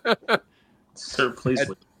 Sir, please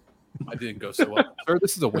leave. I didn't go so well. Sir,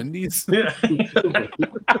 this is a Wendy's. Yeah.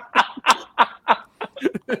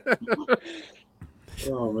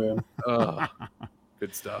 Oh man.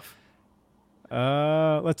 Good stuff.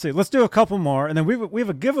 Let's see. Let's do a couple more, and then we have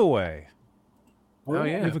a giveaway. Oh yeah,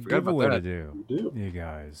 We have a forgot about giveaway to that. do. We do. You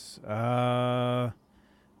guys.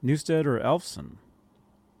 Newstead or Elfson?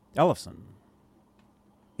 Ellefson.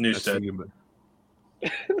 Newstead.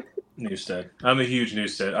 Newstead. I'm a huge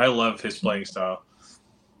Newstead. I love his playing style.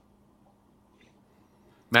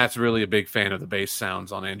 Matt's really a big fan of the bass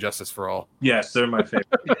sounds on And Justice for All. Yes, they're my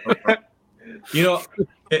favorite. You know,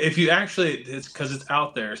 if you actually, it's because it's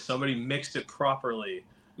out there. Somebody mixed it properly,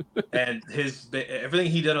 and everything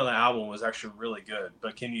he did on the album was actually really good.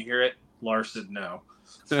 But can you hear it? Lars said no.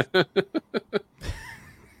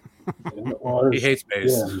 He hates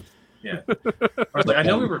bass. Yeah. I was like, I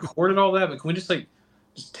know we recorded all that, but can we just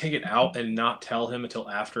take it out and not tell him until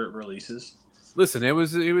after it releases? Listen, it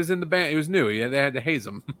was in the band. It was new. They had to haze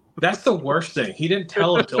him. That's the worst thing. He didn't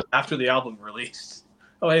tell him until after the album released.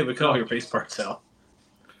 Oh, hey, we cut all your bass parts out.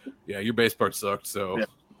 Yeah, your bass part sucked. So, Yeah.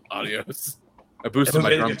 adios. I It boosted my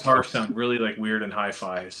made the drum. guitar sound really weird and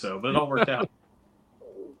hi-fi. So, but it all worked out.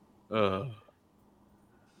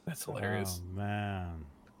 That's hilarious. Oh man.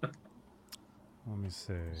 Let me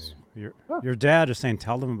see. Your dad is saying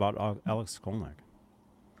tell them about Alex Skolnick.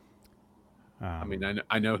 I mean,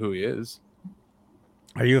 I know who he is.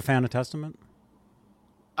 Are you a fan of Testament?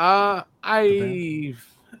 I'm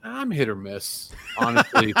hit or miss,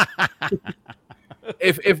 honestly.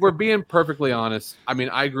 if we're being perfectly honest, I mean,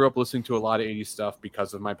 I grew up listening to a lot of 80s stuff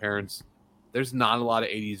because of my parents. There's not a lot of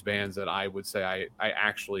 80s bands that I would say I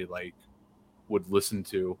actually would listen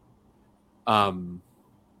to.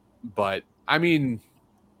 But I mean,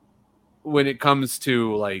 when it comes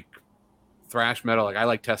to thrash metal, I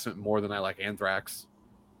like Testament more than I like Anthrax,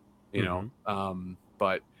 you know.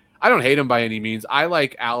 But I don't hate him by any means. I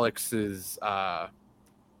like Alex's.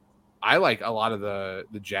 I like a lot of the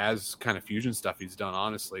jazz kind of fusion stuff he's done.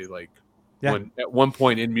 Honestly, when at one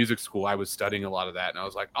point in music school, I was studying a lot of that, and I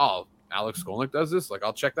was like, "Oh, Alex Skolnick does this.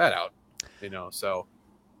 I'll check that out." You know, so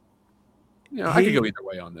I could go either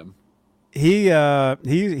way on them. He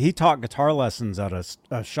taught guitar lessons at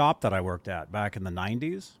a shop that I worked at back in the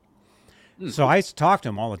 90s. So I used to talk to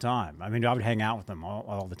him all the time. I mean, I would hang out with him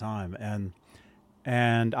all the time.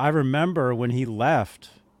 And I remember when he left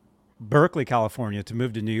Berkeley, California to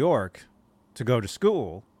move to New York to go to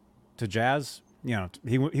school, to jazz,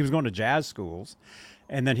 he was going to jazz schools.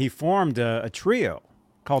 And then he formed a trio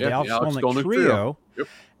called the Alex Skolnick Trio. Yep.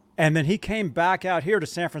 And then he came back out here to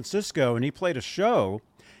San Francisco and he played a show.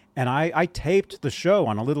 And I taped the show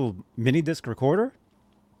on a little mini disc recorder.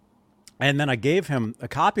 And then I gave him a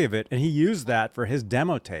copy of it, and he used that for his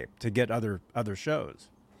demo tape to get other shows.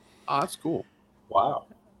 Oh, that's cool. Wow.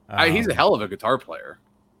 He's a hell of a guitar player.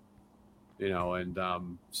 And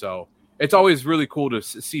so it's always really cool to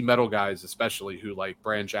see metal guys, especially who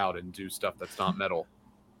branch out and do stuff that's not metal.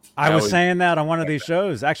 I was saying that on one of these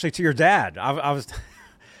shows, actually to your dad. I was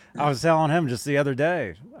telling him just the other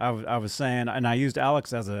day. I was saying, and I used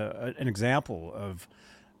Alex as an example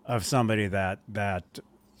of somebody that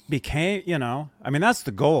became, I mean, that's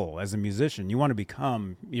the goal as a musician. You want to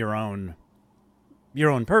become your own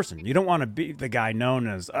person. You don't want to be the guy known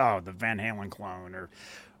as the Van Halen clone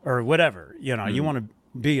or whatever. You want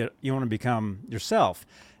to become yourself.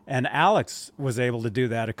 And Alex was able to do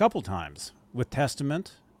that a couple times with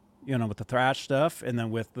Testament, with the thrash stuff, and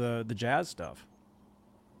then with the jazz stuff.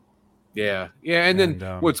 Yeah. And then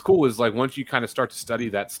what's cool is once you kind of start to study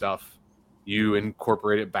that stuff, you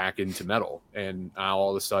incorporate it back into metal, and now all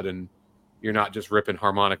of a sudden you're not just ripping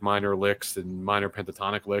harmonic minor licks and minor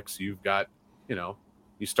pentatonic licks. You've got,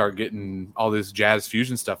 you start getting all this jazz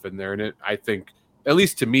fusion stuff in there. And I think, at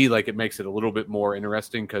least to me, it makes it a little bit more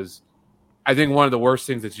interesting, because I think one of the worst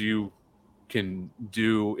things that you can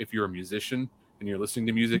do if you're a musician and you're listening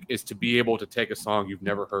to music is to be able to take a song you've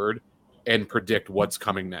never heard and predict what's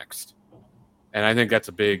coming next. And I think that's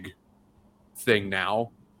a big thing now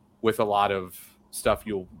with a lot of stuff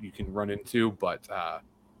you can run into. But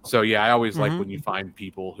so yeah, I always like when you find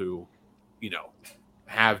people who,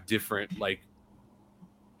 have different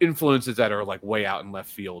influences that are way out in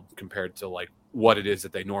left field compared to what it is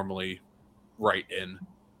that they normally write in.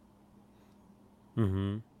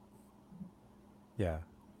 Mm-hmm.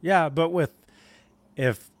 Yeah. But with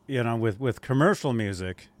commercial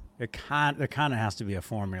music, there kind of has to be a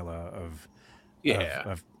formula of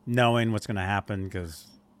of knowing what's going to happen, because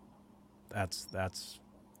that's.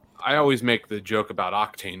 I always make the joke about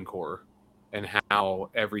Octane Core and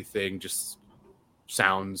how everything just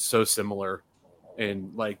sounds so similar.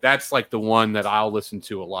 And like that's like the one that I'll listen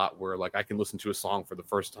to a lot, where like I can listen to a song for the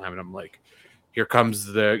first time and I'm like, here comes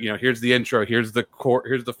the, here's the intro, here's the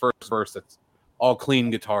here's the first verse that's all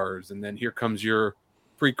clean guitars, and then here comes your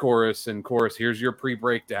pre-chorus and chorus, here's your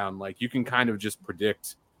pre-breakdown. Like you can kind of just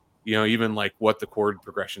predict, even like what the chord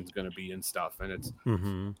progression is going to be and stuff. And it's,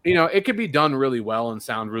 it could be done really well and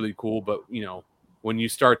sound really cool, but when you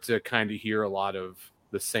start to kind of hear a lot of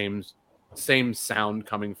the same sound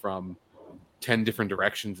coming from 10 different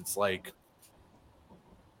directions, it's like,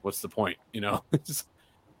 what's the point?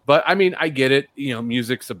 But I mean, I get it.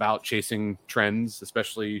 Music's about chasing trends,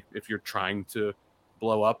 especially if you're trying to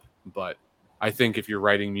blow up. But I think if you're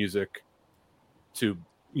writing music to,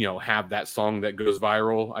 have that song that goes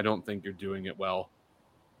viral, I don't think you're doing it well.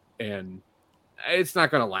 And it's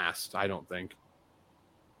not going to last, I don't think.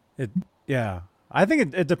 I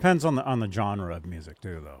think it depends on the genre of music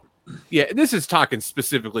too, though. Yeah, this is talking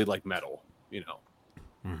specifically like metal,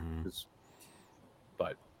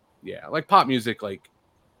 But yeah, like pop music, like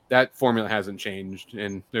that formula hasn't changed,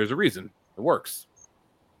 and there's a reason it works,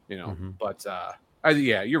 But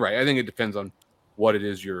you're right. I think it depends on what it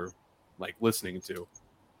is you're like listening to.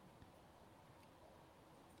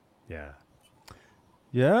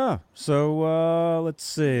 Yeah. So let's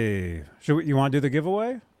see. You want to do the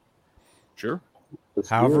giveaway? Sure.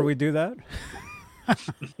 However we do that.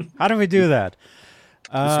 How do we do that?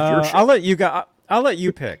 I'll let you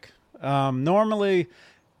pick. Normally,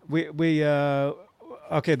 we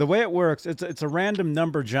okay. The way it works, it's a random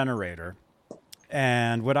number generator,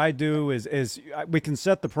 and what I do is we can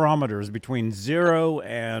set the parameters between 0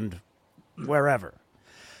 and wherever,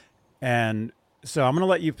 and so I'm going to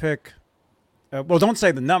let you pick. Well, don't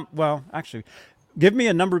say the number. Well, actually, give me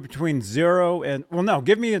a number between 0 and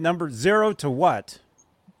give me a number 0 to what,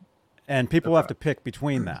 and people have to pick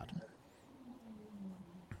between that.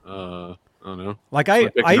 I don't know. Like I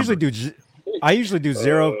usually do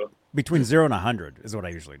 0 between 0 and 100 is what I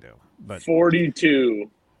usually do. But 42.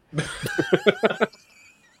 There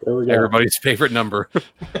we go. Everybody's favorite number.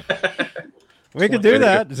 We could do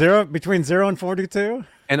that. Between 0 and 42.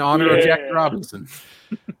 In honor of Jack Robinson.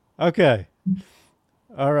 Okay.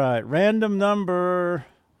 All right. Random number.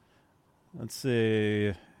 Let's see.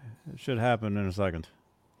 It should happen in a second.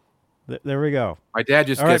 There we go. My dad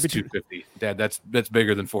just guessed 250. Dad, that's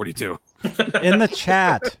bigger than 42. In the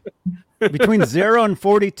chat, between 0 and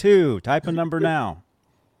 42, type a number now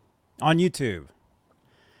on YouTube.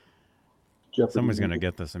 Someone's going to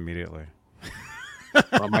get this immediately.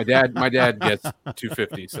 Well, my dad gets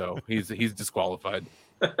 250, so he's disqualified.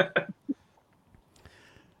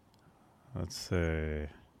 Let's see.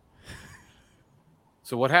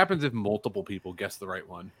 So what happens if multiple people guess the right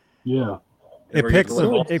one? Yeah. It picks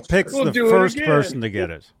the first person to get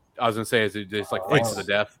it. I was gonna say, is it just like fight to the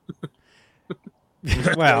death?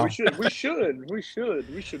 Well, we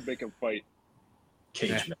should make them fight.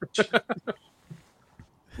 Cage match.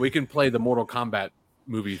 We can play the Mortal Kombat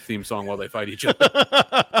movie theme song while they fight each other.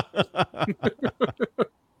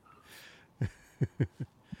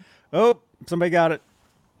 Oh, somebody got it.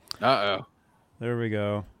 Uh-oh. There we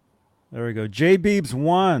go. J Beebs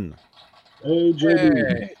won. Hey,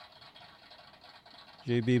 JB.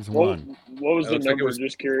 J Beebs won. What was the number? Like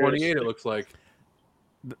just curious. 28, it looks like.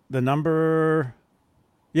 The number,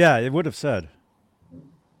 yeah, it would have said.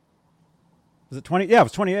 Was it 20? Yeah, it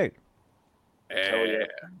was 28. Yeah.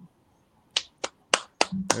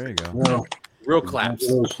 There you go. Well, Real claps.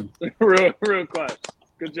 real class.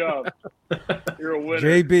 Good job. You're a winner.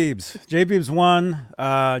 J Beebs won.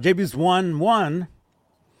 J Beebs won.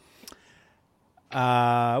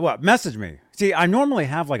 What? Message me. See, I normally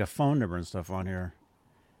have like a phone number and stuff on here.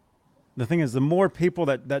 The thing is, the more people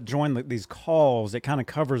that join these calls, it kind of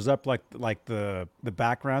covers up like the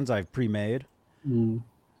backgrounds I've pre-made.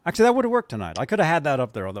 Actually, that would have worked tonight. I could have had that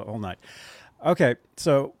up there all night. Okay,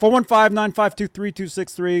 so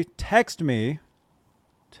 415-952-3263.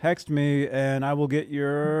 Text me, and I will get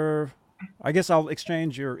your. I guess I'll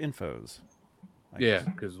exchange your infos. Yeah,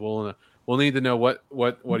 because we'll need to know what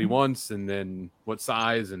he wants, and then what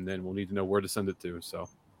size, and then we'll need to know where to send it to. So,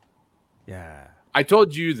 yeah. I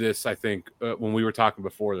told you this, I think, when we were talking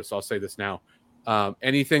before this. I'll say this now.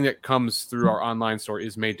 Anything that comes through our online store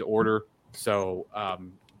is made to order. So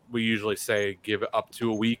we usually say give it up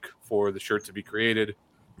to a week for the shirt to be created,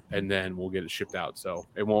 and then we'll get it shipped out. So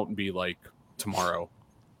it won't be like tomorrow.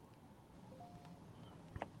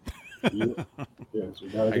 Yeah, so we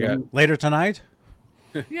gotta I got- Later tonight?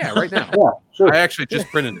 Yeah, right now. Yeah, sure. I actually just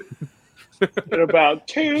printed it. In about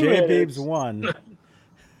 2 J minutes. Beebs 1.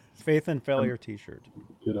 Faith and Failure T-shirt.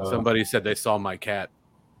 Get, Somebody said they saw my cat.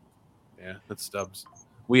 Yeah, that's Stubbs.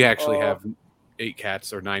 We actually have 8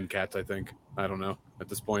 cats or 9 cats, I think. I don't know at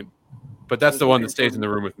this point. But that's the one that stays in the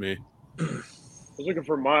room with me. I was looking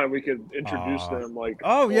for mine. We could introduce Aw. them. Like,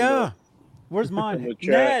 Oh, on yeah. Where's in mine? the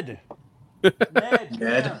chat. Ned. Ned.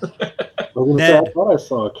 yeah. I was gonna say, Ned. I thought I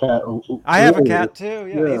saw a cat. I have a earlier. cat too.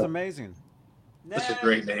 Yeah, he's Yeah. amazing. That's a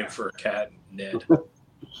great name for a cat, Ned.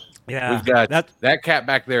 Yeah. We've got that. that cat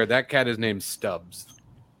back there. That cat is named Stubbs.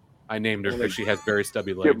 I named her because she has very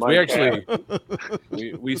stubby legs. my We actually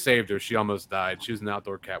we saved her. She almost died. She was an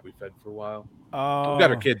outdoor cat we fed for a while. Oh. We've got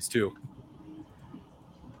her kids too.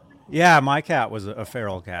 Yeah, my cat was a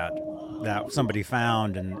feral cat that somebody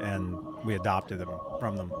found, and we adopted them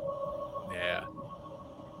from them. Yeah,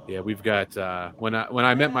 yeah. We've got when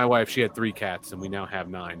I met my wife, she had 3 cats, and we now have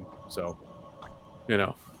 9. So, you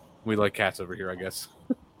know, we like cats over here, I guess.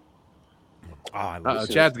 Oh, I love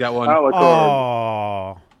Chad's got one. Alucard.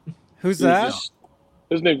 Oh, who's that?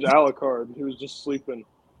 His name's Alucard. He was just sleeping.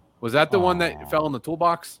 Was that the one that fell in the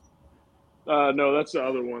toolbox? No, that's the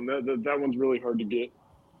other one. That one's really hard to get.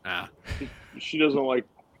 Ah, She doesn't like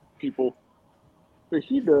people, but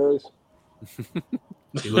he does.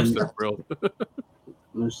 he looks so thrilled.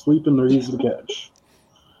 They're sleeping. They're easy to catch.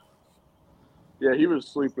 Yeah, he was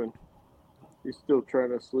sleeping. He's still trying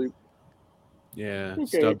to sleep. Yeah, Okay,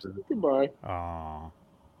 Stubbs. goodbye. Oh,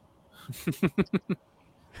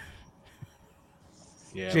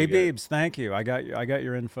 Yeah, J we got- Beebs, thank you. I got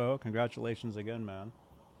your info. Congratulations again, man.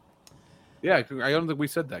 Yeah, I don't think we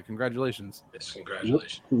said that. Congratulations. Yes,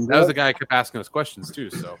 congratulations. That was the guy who kept asking us questions too.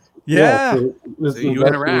 So Yeah. So this So is you that's the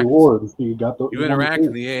interact. reward. You got the you interact,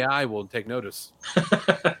 and the AI will take notice.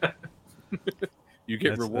 You get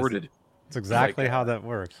That's- rewarded. That's exactly how that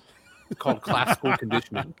works. It's called classical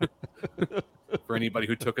conditioning. For anybody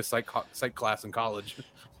who took a psych class in college.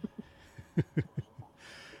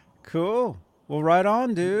 Cool. Well, right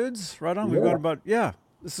on, dudes. Right on. We've Yeah. got about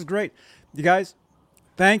this is great. You guys,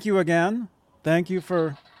 thank you again. Thank you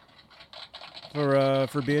for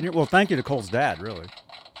being here. Well, thank you to Cole's dad, really.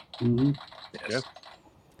 Mhm. Yes.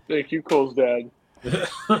 Thank you, Cole's dad.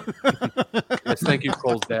 Yes, thank you,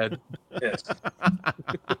 Cole's dad. Yes.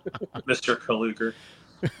 Mr. Kaluger.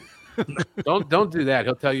 Don't do that.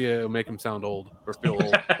 He'll tell you it'll make him sound old or feel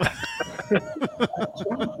old.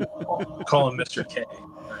 Call him Mr. K.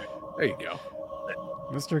 All right. There you go.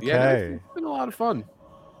 Mr. Yeah, no, K. it's been a lot of fun.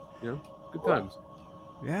 You know, good times.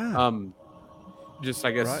 Yeah. Just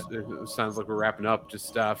I guess it sounds like we're wrapping up.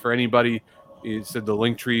 Just for anybody, you said the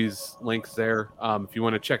Linktree's links there. If you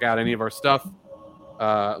want to check out any of our stuff,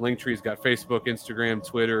 Linktree's got Facebook, Instagram,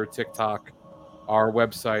 Twitter, TikTok, our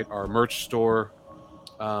website, our merch store.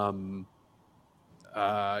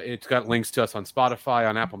 It's got links to us on Spotify,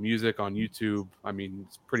 on Apple Music, on YouTube. I mean,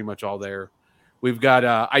 it's pretty much all there. We've got.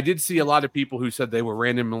 I did see a lot of people who said they were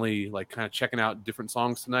randomly like kind of checking out different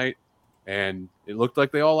songs tonight, and it looked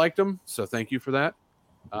like they all liked them. So thank you for that.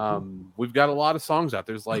 We've got a lot of songs out.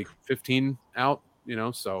 There's like 15 out. You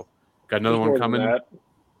know, so got another There's one more than coming. that.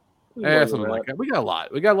 There's more Yeah, than something that. like that. We got a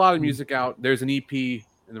lot. We got a lot of music out. There's an EP, and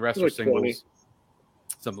the rest are Like 20. singles.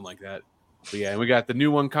 Something like that. But yeah, and we got the new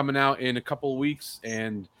one coming out in a couple of weeks,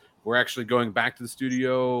 and we're actually going back to the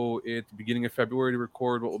studio at the beginning of February to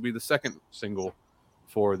record what will be the second single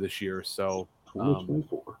for this year. So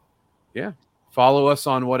 2024. follow us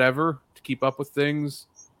on whatever to keep up with things.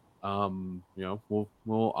 You know,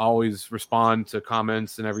 we'll always respond to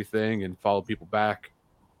comments and everything, and follow people back.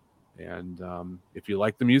 And if you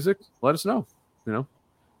like the music, let us know. You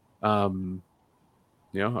know,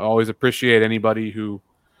 I always appreciate anybody who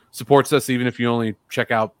supports us, even if you only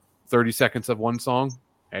check out 30 seconds of one song.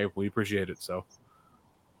 Hey, we appreciate it. So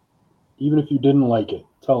Even if you didn't like it,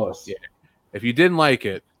 tell us. Yeah. if you didn't like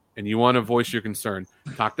it and you want to voice your concern,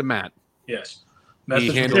 talk to Matt. Yes. He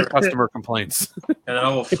Message handles me, customer complaints, and I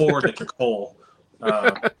will forward it to Cole.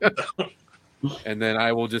 and then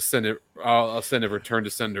I will just send it. I'll send a return to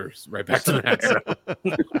senders right back to Matt.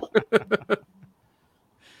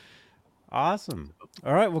 Awesome.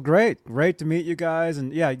 All right. Well, great to meet you guys,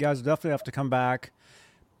 and yeah, you guys definitely have to come back.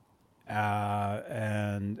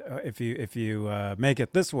 And if you make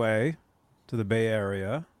it this way to the Bay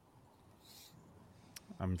Area,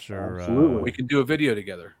 I'm sure Absolutely. We can do a video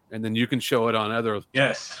together, and then you can show it on other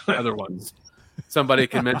Yes. ones. Somebody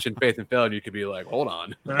can mention Faith and Failure, and you could be like, "Hold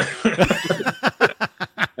on," and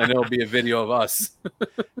it'll be a video of us.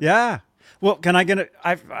 Yeah. Well, can I get it?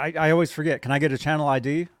 I always forget. Can I get a channel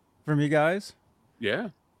ID from you guys? Yeah.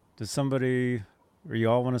 Does somebody or you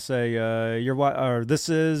all want to say or this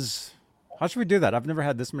is? How should we do that? I've never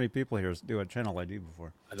had this many people here do a channel ID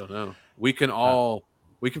before. I don't know. We can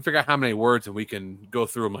figure out how many words and we can go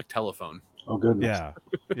through them like telephone. Oh, goodness.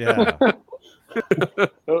 Yeah, yeah.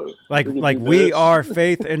 like We can do we this. are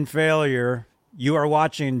Faith and Failure. You are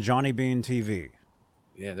watching Johnny Bean TV.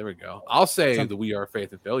 Yeah, there we go. I'll say Some- the "We Are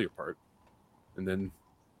Faith and Failure" part, and then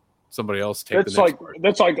somebody else take That's the next like part.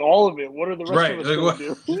 that's like all of it. What are the rest Right, of us like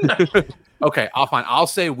going to do? Okay, I'll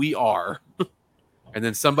say "We Are," and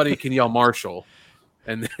then somebody can yell "Marshall,"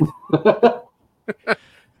 and then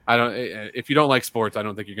I don't. If you don't like sports, I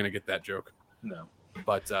don't think you're going to get that joke. No.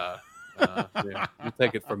 But yeah, we'll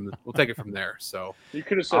take it from there. So You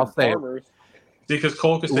could have said I'll say it. farmers. Because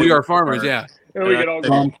Cole could say we are farmers, yeah. And we Yeah. can all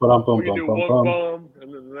Bum, ba-dum, bum, we can bum, do bum, one bum. bum,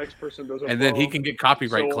 and then the next person does a And then he bum, can get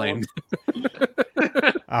copyright so on. claimed.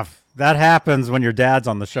 That happens when your dad's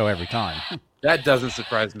on the show every time. That doesn't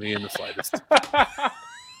surprise me in the slightest.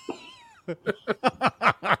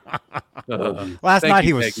 Last Thank night you,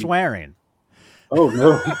 he was Peggy. swearing. Oh,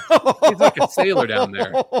 no. He's like a sailor down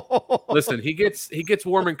there. Listen, he gets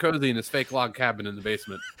warm and cozy in his fake log cabin in the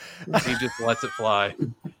basement. He just lets it fly.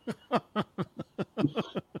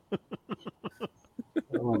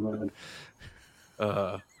 Oh, man.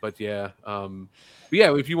 But yeah,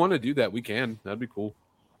 if you want to do that, we can. That'd be cool.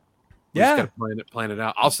 We just Yeah, gotta plan it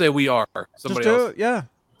out. I'll say we are. just Somebody do else it. Yeah.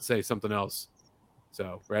 say something else.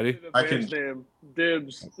 So ready? The I band's can- name,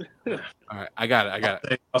 dibs. All right, I got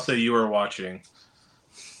it. I'll say you are watching.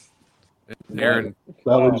 Aaron,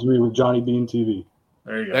 That leaves me with Johnny Bean TV.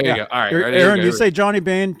 There you go. there you Yeah. go. All right, ready? Aaron, Here we you go. say Johnny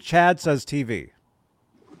Bean. Chad says TV.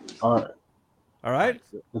 All right. All right.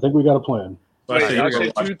 I think we got a plan. So I Wait, say I you are say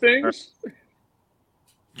two watching. things.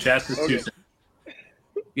 Chaz is Okay. two things.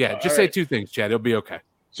 Yeah, just All say right. two things, Chad. It'll be okay.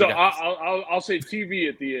 So We got this. I'll say TV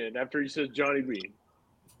at the end after he says Johnny Bean.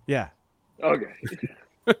 Yeah. Okay.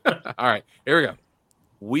 All right, here we go.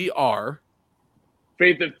 We are.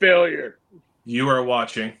 Faith and Failure. You are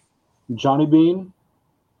watching. Johnny Bean.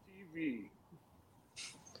 TV.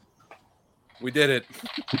 We did it.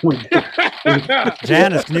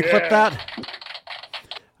 Janice, can you clip Yeah. that? Like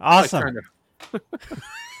Awesome. trying to-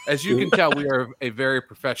 As you can tell, we are a very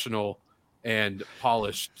professional and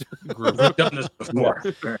polished group. We've done this before.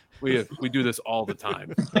 We do this all the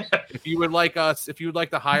time. If you would like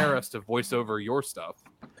to hire us to voice over your stuff,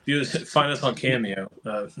 You find us on Cameo.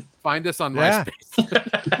 find us on Yeah.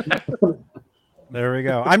 MySpace. There we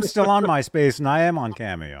go. I'm still on MySpace and I am on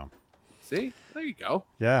Cameo. See, there you go.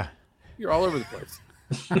 Yeah. You're all over the place.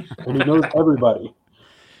 And he knows everybody.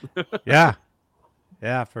 Yeah.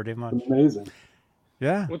 Yeah, pretty much. Amazing.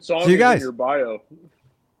 Yeah. What song So you is guys, in your bio?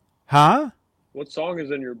 huh? What song is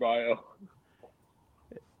in your bio?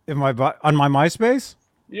 On my MySpace?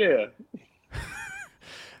 Yeah.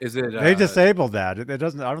 Is it? They disabled that. It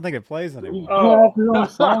doesn't. I don't think it plays anymore. Oh. Yeah, you don't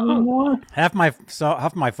song anymore? Half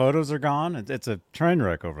my photos are gone. It's a train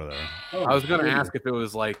wreck over there. I was going to ask if it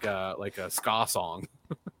was like a ska song.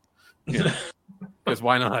 Because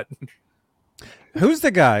why not? Who's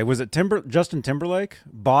the guy? Was it Justin Timberlake?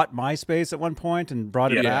 Bought MySpace at one point and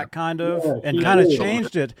brought it Yeah. back, kind of, Yeah, and he kind of did.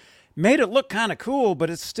 changed it, made it look kind of cool, but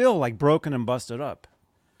it's still like broken and busted up.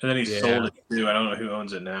 And then he Yeah. sold it too. I don't know who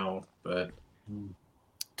owns it now, but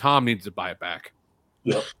Tom needs to buy it back.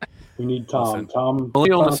 Yep. We need Tom. Listen, Tom.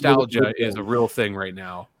 Millennial Tom nostalgia did is a real thing right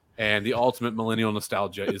now, and the ultimate millennial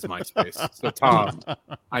nostalgia is MySpace. So, Tom,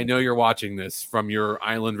 I know you're watching this from your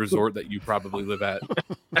island resort that you probably live at.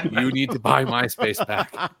 You need to buy MySpace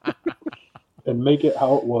back, and make it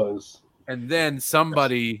how it was. and then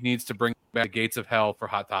somebody needs to bring back the Gates of Hell for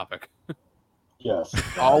Hot Topic. Yes.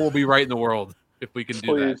 All will be right in the world if we can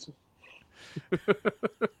do that. Please.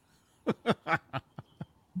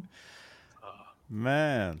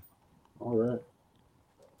 Man, All right.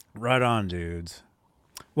 right on, dudes.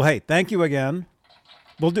 Well, hey, thank you again.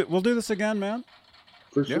 We'll do this again, man.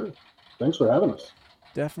 For sure. Thanks for having us.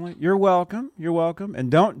 Definitely. You're welcome. You're welcome.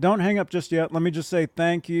 And don't hang up just yet. Let me just say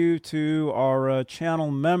thank you to our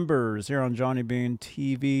channel members here on Johnny Bean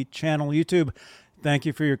TV channel YouTube. Thank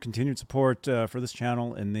you for your continued support for this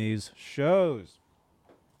channel and these shows.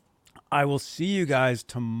 I will see you guys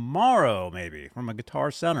tomorrow, maybe, from a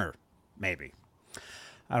Guitar Center. Maybe.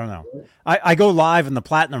 I don't know. I go live in the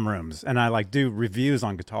Platinum Rooms, and I like do reviews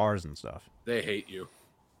on guitars and stuff. They hate you.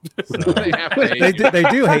 They have to hate They you. do, they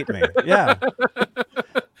do hate me. Yeah.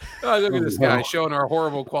 Oh, look at this guy showing our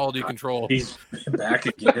horrible quality control. he's back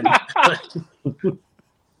again.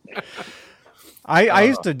 I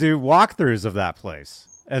used to do walkthroughs of that place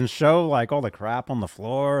and show like all the crap on the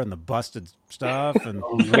floor and the busted stuff and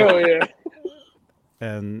Oh yeah.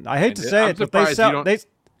 and I hate to And say I'm it, but they surprised you sell don't-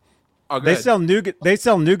 Oh, they good.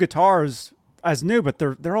 sell new guitars as new, but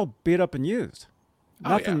they're all beat up and used. Oh,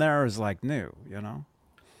 Nothing yeah. there is like new, you know.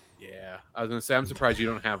 Yeah, I was gonna say I'm surprised you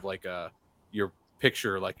don't have like your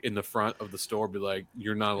picture like in the front of the store. Be like,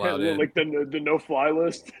 you're not allowed in. Like the no-fly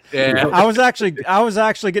list. Yeah, I was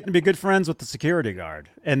actually getting to be good friends with the security guard,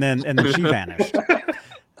 and then she vanished.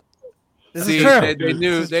 This See, is true. they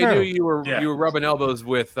knew This is true. you were rubbing elbows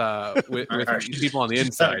with people on the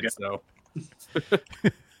inside. So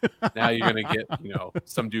now you're gonna get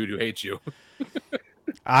some dude who hates you.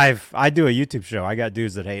 I do a YouTube show. I got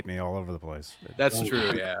dudes that hate me all over the place. That's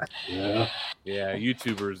true. Yeah. Yeah. Yeah.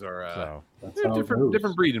 YouTubers are So That's they're how it different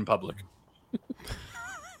goes. breed in public.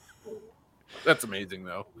 That's amazing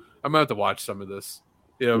though. I'm gonna have to watch some of this.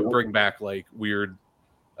 Bring back like weird,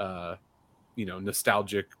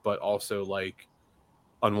 nostalgic, but also like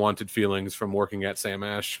unwanted feelings from working at Sam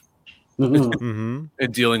Ash Mhm. hmm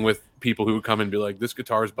and dealing with people who would come and be like, "This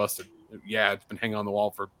guitar is busted." Yeah, it's been hanging on the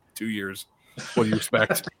wall for 2 years. What do you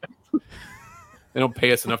expect? They don't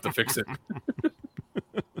pay us enough to fix it.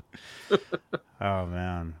 Oh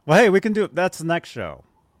man. Well, hey, we can do it. That's the next show.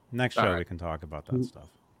 Next show All right. we can talk about that stuff.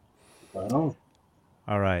 Wow.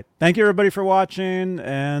 All right. Thank you everybody for watching,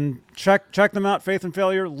 and check them out. Faith and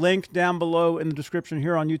Failure, link down below in the description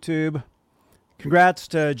here on YouTube. Congrats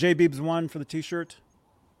to J Beebs1 for the t-shirt.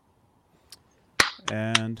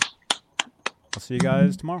 And I'll see you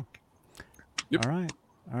guys tomorrow. Yep. All right.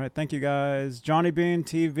 All right. Thank you guys. Johnny Bean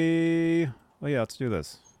TV. Oh yeah, let's do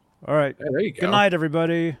this. All right. Hey, there you go. Good night,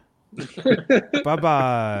 everybody.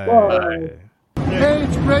 Bye-bye. Bye. Hey,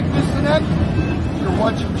 it's Greg Bissonette. You're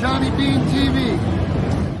watching Johnny Bean TV.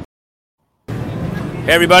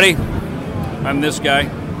 Hey everybody, I'm this guy,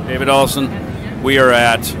 David Olson. We are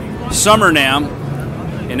at Summer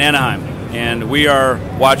NAMM in Anaheim, and we are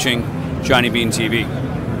watching Johnny Bean TV.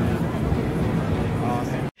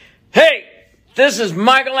 Hey, this is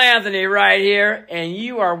Michael Anthony right here, and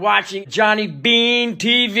you are watching Johnny Bean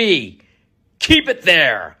TV. Keep it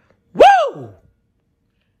there. Woo!